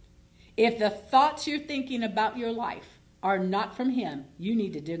 If the thoughts you're thinking about your life are not from him, you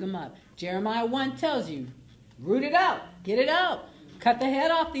need to dig them up. Jeremiah 1 tells you, root it out, get it out. Cut the head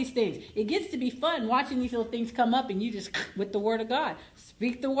off these things. It gets to be fun watching these little things come up and you just, with the word of God,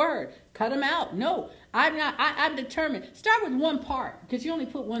 speak the word. Cut them out. No, I'm not. I'm determined. Start with one part because you only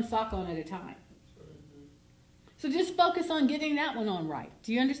put one sock on at a time. So just focus on getting that one on right.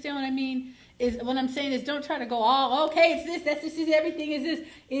 Do you understand what I mean? Is what I'm saying is don't try to go all, okay, it's this, that's this, everything is this.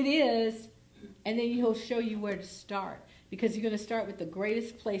 It is. And then he'll show you where to start. Because you're going to start with the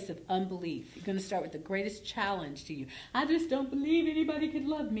greatest place of unbelief. You're going to start with the greatest challenge to you. I just don't believe anybody could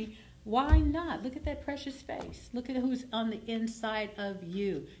love me. Why not? Look at that precious face. Look at who's on the inside of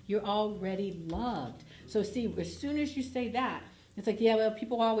you. You're already loved. So see, as soon as you say that, it's like, yeah, well,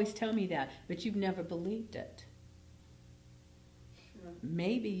 people always tell me that, but you've never believed it.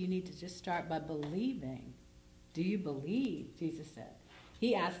 Maybe you need to just start by believing. Do you believe? Jesus said.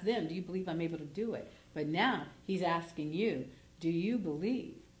 He asked them, do you believe I'm able to do it? But now he's asking you, do you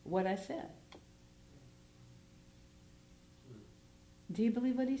believe what I said? Do you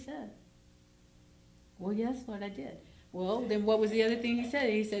believe what he said? Well, yes, Lord, I did. Well, then what was the other thing he said?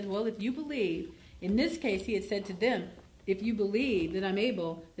 He said, well, if you believe, in this case he had said to them, if you believe that I'm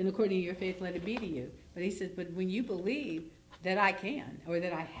able, then according to your faith let it be to you. But he said, but when you believe that I can, or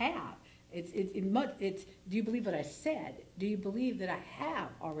that I have, it's do you believe what I said? Do you believe that I have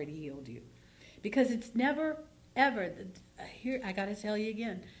already healed you? Because it's never, ever, here, I got to tell you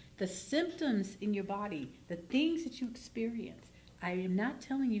again, the symptoms in your body, the things that you experience, I am not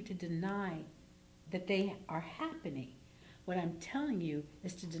telling you to deny that they are happening. What I'm telling you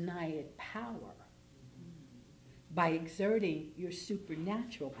is to deny it power by exerting your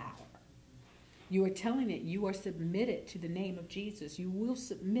supernatural power. You are telling it you are submitted to the name of Jesus. You will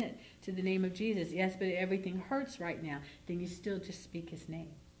submit to the name of Jesus. Yes, but everything hurts right now. Then you still just speak his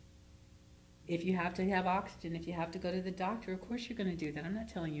name. If you have to have oxygen, if you have to go to the doctor, of course you're going to do that. I'm not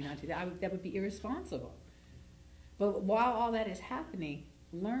telling you not to do that. That would be irresponsible. But while all that is happening,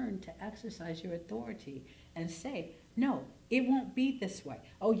 learn to exercise your authority and say, no, it won't be this way.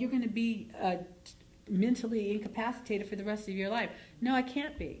 Oh, you're going to be mentally incapacitated for the rest of your life. No, I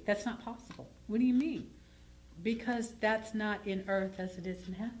can't be. That's not possible. What do you mean? Because that's not in earth as it is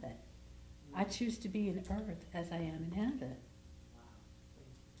in heaven. I choose to be in earth as I am in heaven.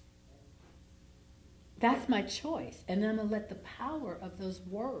 That's my choice. And then I'm going to let the power of those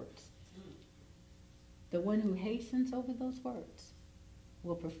words, the one who hastens over those words,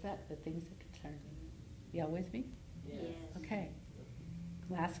 will perfect the things that concern me. Y'all with me? Yes. Okay.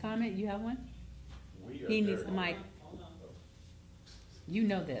 Last comment, you have one? We He needs the mic. You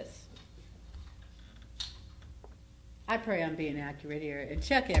know this. I pray I'm being accurate here. And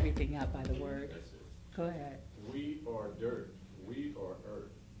check everything out by the word. That's it. Go ahead. We are dirt. We are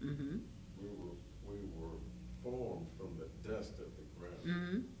earth. Mm-hmm. We were formed from the dust of the ground.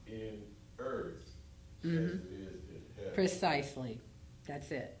 Mm-hmm. In earth, Mm-hmm. as it is in heaven. Precisely. That's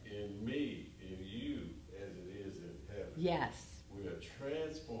it. In me, in you, as it is in heaven. Yes. We are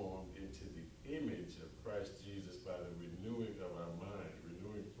transformed into the image of Christ Jesus by the renewing of our mind,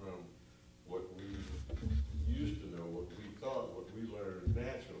 renewing from what we used to know, what we thought, what we learned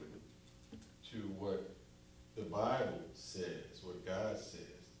naturally, to what the Bible says, what God says.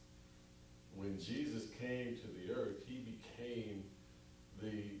 When Jesus came to the earth, he became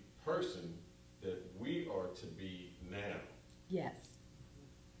the person that we are to be now. Yes.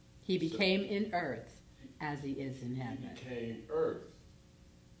 He became in earth as he is in heaven. He became earth.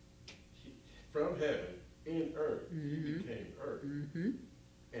 From heaven, in earth, Mm-hmm. he became earth. Mm-hmm.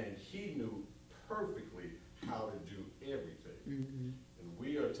 And he knew perfectly how to do everything. Mm-hmm. And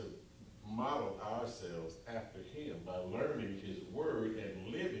we are to model ourselves after him by learning his word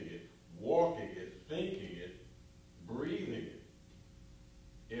and living it, walking it, thinking it, breathing it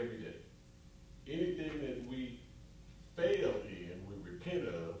every day. Anything that we fail in, we repent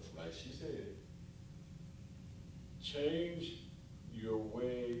of, like she said. Change your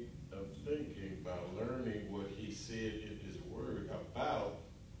way of thinking by learning what he said in his word about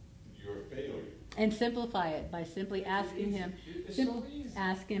your failure. And simplify it by simply asking him. It's so easy.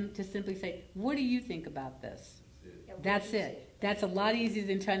 Ask him to simply say, what do you think about this? Yeah, what That's you it. said. That's a lot easier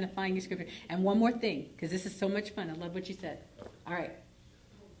than trying to find your scripture. And one more thing, because this is so much fun. I love what you said. All right.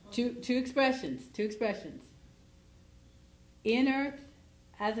 Two expressions. In earth,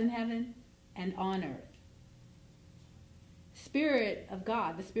 as in heaven, and on earth. Spirit of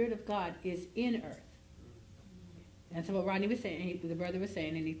God, the Spirit of God is in earth. That's what Rodney was saying, the brother was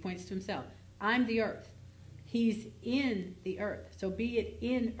saying, and he points to himself. I'm the earth. He's in the earth. So be it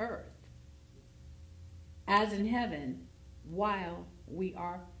in earth, as in heaven, while we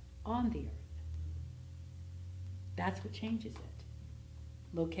are on the earth. That's what changes it.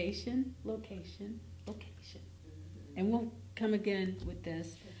 Location, location, location. And come again with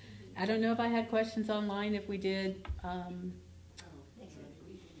this. I don't know if I had questions online. If we did,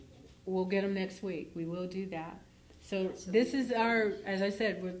 we'll get them next week. We will do that. So this is our, as I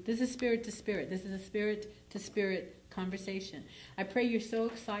said, this is spirit to spirit. This is a spirit to spirit conversation. I pray you're so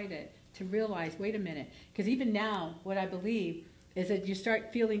excited to realize, wait a minute, because even now, what I believe is that you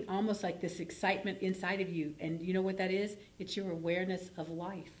start feeling almost like this excitement inside of you. And you know what that is? It's your awareness of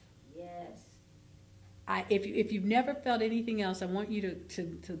life. Yes. If you've never felt anything else, I want you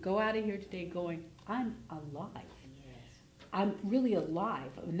to go out of here today going, I'm alive. Yes. I'm really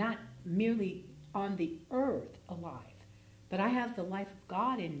alive. I'm not merely on the earth alive, but I have the life of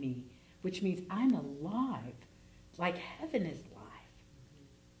God in me, which means I'm alive, like heaven is alive.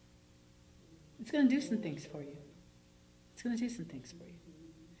 It's going to do some things for you. It's going to do some things for you.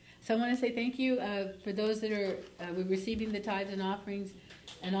 So I want to say thank you for those that are receiving the tithes and offerings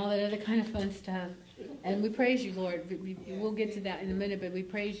and all that other kind of fun stuff. And we praise you, Lord. We'll get to that in a minute, but we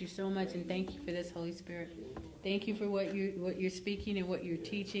praise you so much and thank you for this, Holy Spirit. Thank you for what you're speaking and what you're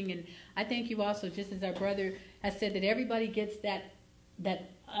teaching. And I thank you also, just as our brother has said, that everybody gets that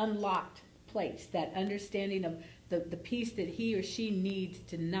unlocked place, that understanding of the peace that he or she needs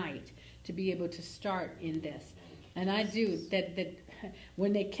tonight to be able to start in this. And I do, that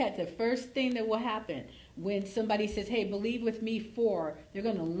when they catch, the first thing that will happen when somebody says, hey, believe with me for, they're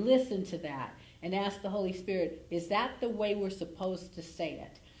going to listen to that and ask the Holy Spirit, is that the way we're supposed to say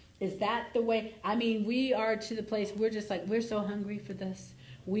it? Is that the way? I mean, we are to the place, we're just like, we're so hungry for this.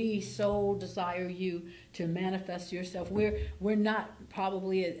 We so desire you to manifest yourself. We're not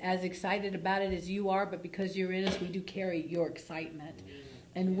probably as excited about it as you are, but because you're in us, we do carry your excitement.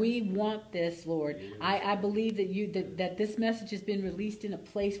 And we want this, Lord. I believe that this message has been released in a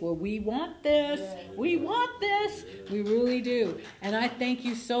place where we want this. We want this. We really do. And I thank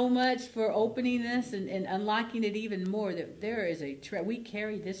you so much for opening this and unlocking it even more. That there is we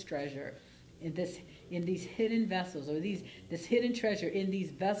carry this treasure in these hidden vessels, or this hidden treasure in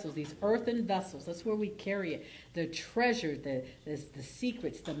these vessels, these earthen vessels. That's where we carry it. The treasure, the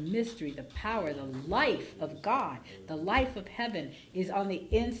secrets, the mystery, the power, the life of God, the life of heaven is on the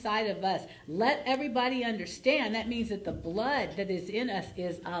inside of us. Let everybody understand that means that the blood that is in us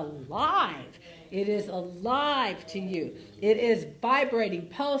is alive. It is alive to you. It is vibrating,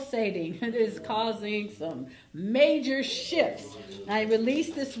 pulsating. It is causing some major shifts. I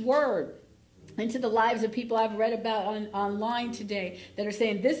release this word into the lives of people I've read about online today that are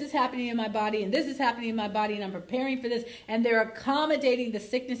saying, this is happening in my body and this is happening in my body and I'm preparing for this, and they're accommodating the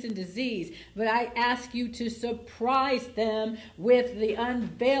sickness and disease. But I ask you to surprise them with the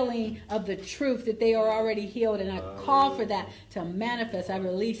unveiling of the truth that they are already healed, and I call for that to manifest. I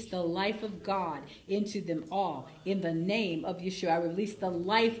release the life of God into them all in the name of Yeshua. I release the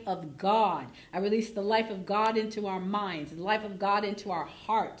life of God. I release the life of God into our minds, the life of God into our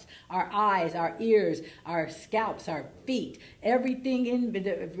hearts, our eyes, our ears, our scalps, our feet, everything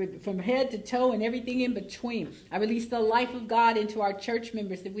from head to toe and everything in between. I release the life of God into our church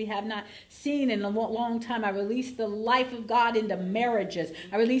members that we have not seen in a long time. I release the life of God into marriages.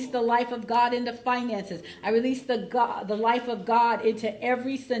 I release the life of God into finances. I release the life of God into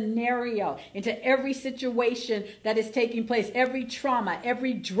every scenario, into every situation that is taking place, every trauma,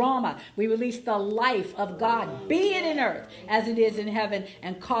 every drama. We release the life of God, be it in earth as it is in heaven,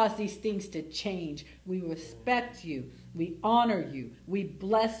 and cause these things to change. We respect you. We honor you. We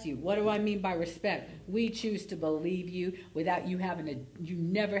bless you. What do I mean by respect? We choose to believe you without you you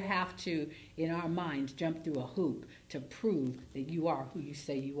never have to, in our minds, jump through a hoop to prove that you are who you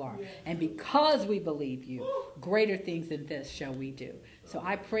say you are. And because we believe you, greater things than this shall we do. So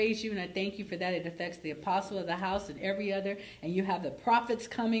I praise you and I thank you for that. It affects the apostle of the house and every other. And you have the prophets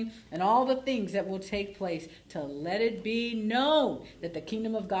coming and all the things that will take place to let it be known that the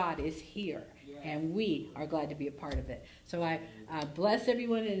kingdom of God is here. And we are glad to be a part of it. So I bless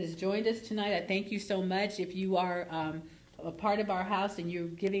everyone that has joined us tonight. I thank you so much. If you are a part of our house and you're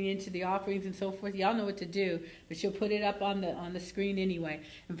giving into the offerings and so forth, y'all know what to do. But she'll put it up on the screen anyway.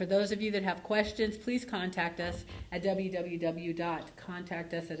 And for those of you that have questions, please contact us at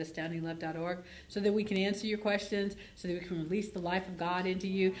www.contactus@astoundinglove.org so that we can answer your questions, so that we can release the life of God into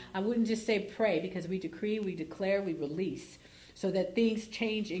you. I wouldn't just say pray, because we decree, we declare, we release. so that things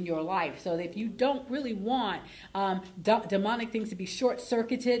change in your life. So that if you don't really want demonic things to be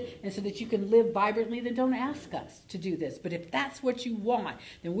short-circuited and so that you can live vibrantly, then don't ask us to do this. But if that's what you want,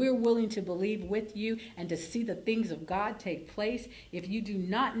 then we're willing to believe with you and to see the things of God take place. If you do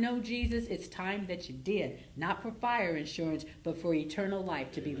not know Jesus, it's time that you did. Not for fire insurance, but for eternal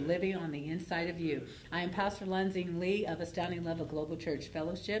life to be living on the inside of you. I am Pastor Lenzing Lee of Astounding Love of Global Church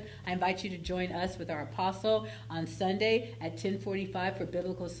Fellowship. I invite you to join us with our apostle on Sunday at 10:45 for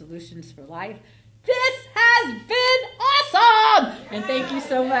Biblical Solutions for Life. This has been awesome! And thank you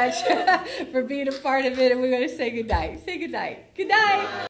so much for being a part of it. And we're going to say good night. Say good night. Good night.